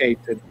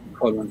sophisticated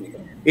colony.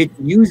 It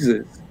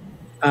uses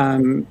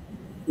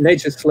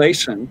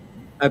legislation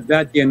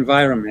about the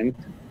environment,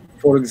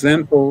 for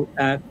example,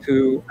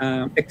 to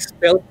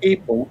expel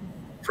people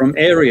from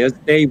areas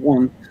they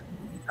want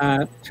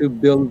to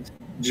build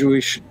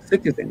Jewish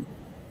citizens.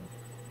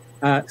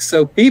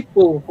 So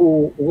people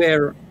who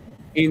were,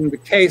 in the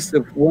case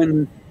of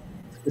one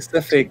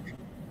specific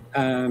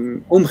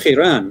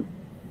Khiran,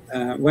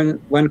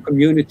 one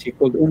community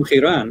called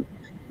Khiran,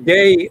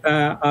 They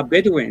are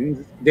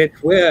Bedouins that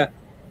were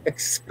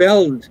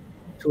expelled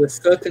to a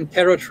certain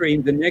territory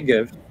in the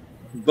Negev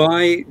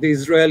by the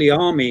Israeli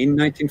army in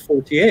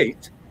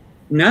 1948.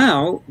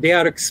 Now they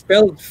are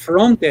expelled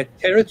from that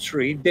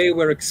territory. They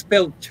were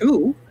expelled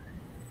too,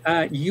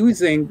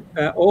 using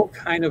all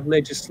kind of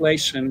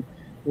legislation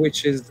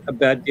which is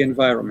about the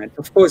environment.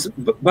 Of course,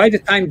 by the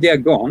time they are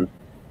gone,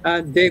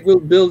 they will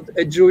build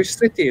a Jewish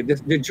city.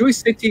 The Jewish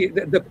city,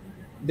 the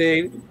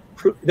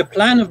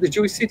plan of the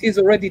Jewish city is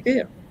already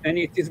there, and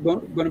it is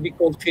going to be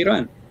called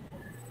Tiran.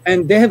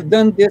 And they have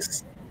done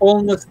this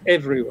almost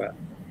everywhere.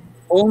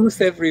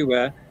 Almost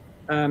everywhere.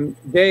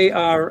 They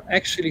are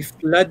actually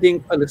flooding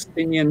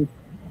Palestinian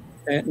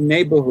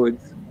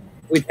neighborhoods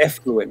with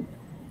effluent.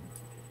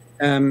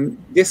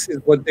 This is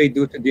what they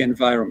do to the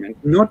environment,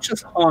 not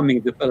just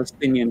harming the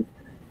Palestinian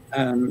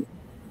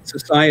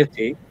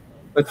society,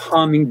 but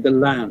harming the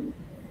land,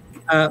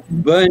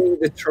 burning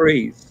the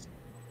trees.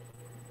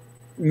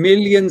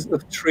 Millions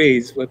of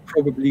trees were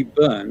probably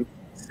burned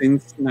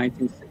since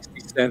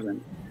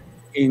 1967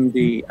 in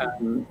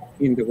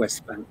the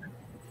West Bank.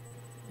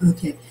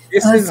 Okay.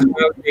 This is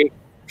how they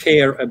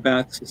care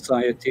about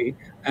society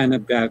and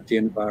about the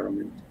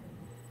environment.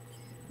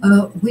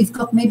 We've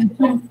got maybe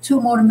two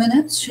more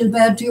minutes.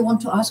 Gilbert, do you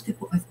want to ask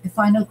a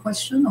final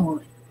question,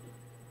 or?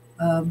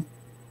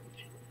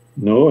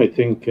 No, I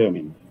think, I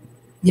mean,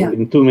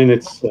 in 2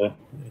 minutes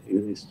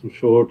is too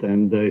short,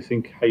 and I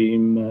think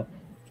Haim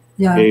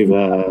gave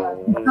a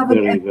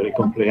very, very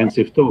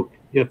comprehensive talk.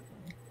 Yeah.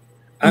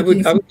 I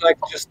would like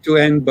just to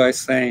end by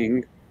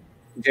saying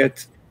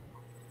that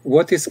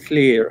what is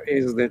clear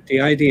is that the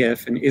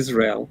IDF and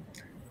Israel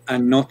are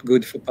not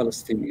good for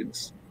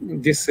Palestinians.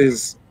 This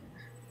is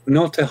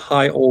not a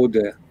high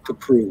order to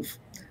prove.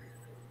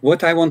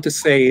 What I want to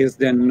say is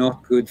they're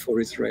not good for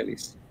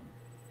Israelis.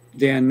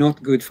 They are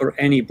not good for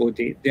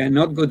anybody. They are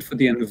not good for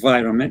the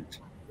environment,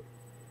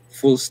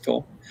 full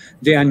stop.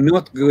 They are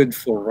not good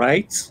for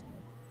rights.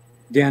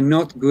 They are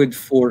not good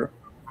for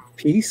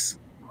peace.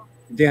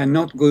 They are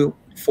not good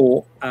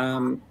for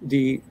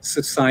the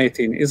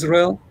society in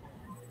Israel.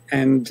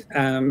 And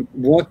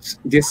what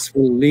this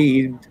will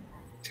lead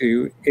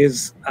to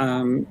is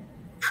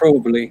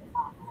probably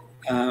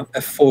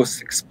a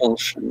forced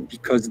expulsion,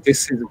 because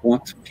this is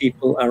what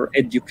people are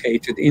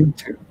educated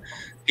into.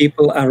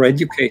 People are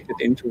educated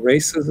into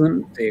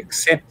racism, they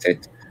accept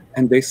it,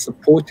 and they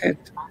support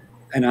it.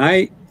 And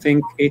I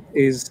think it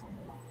is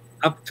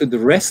up to the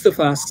rest of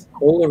us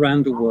all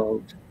around the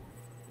world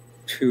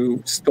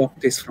to stop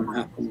this from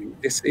happening.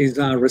 This is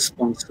our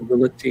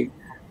responsibility,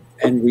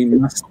 and we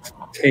must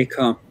take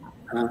up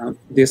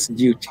this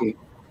duty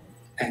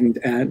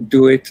and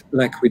do it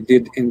like we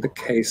did in the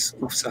case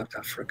of South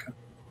Africa.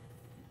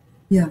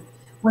 Yeah,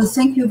 well,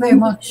 thank you very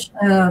much,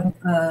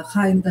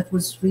 Chaim. That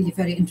was really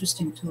very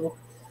interesting talk,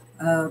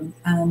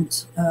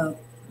 and a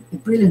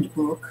brilliant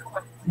book.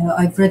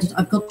 I've read it.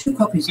 I've got 2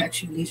 copies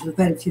actually.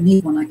 Gilbert, if you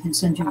need one, I can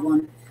send you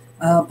one.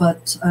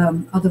 But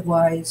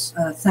otherwise,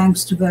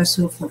 thanks to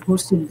Verso for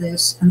hosting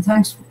this, and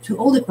thanks to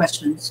all the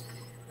questions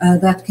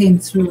that came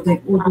through.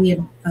 They've all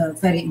been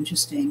very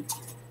interesting.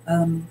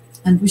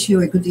 And wish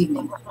you a good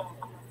evening.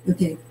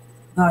 Okay,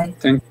 bye.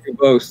 Thank you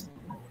both.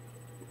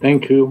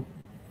 Thank you.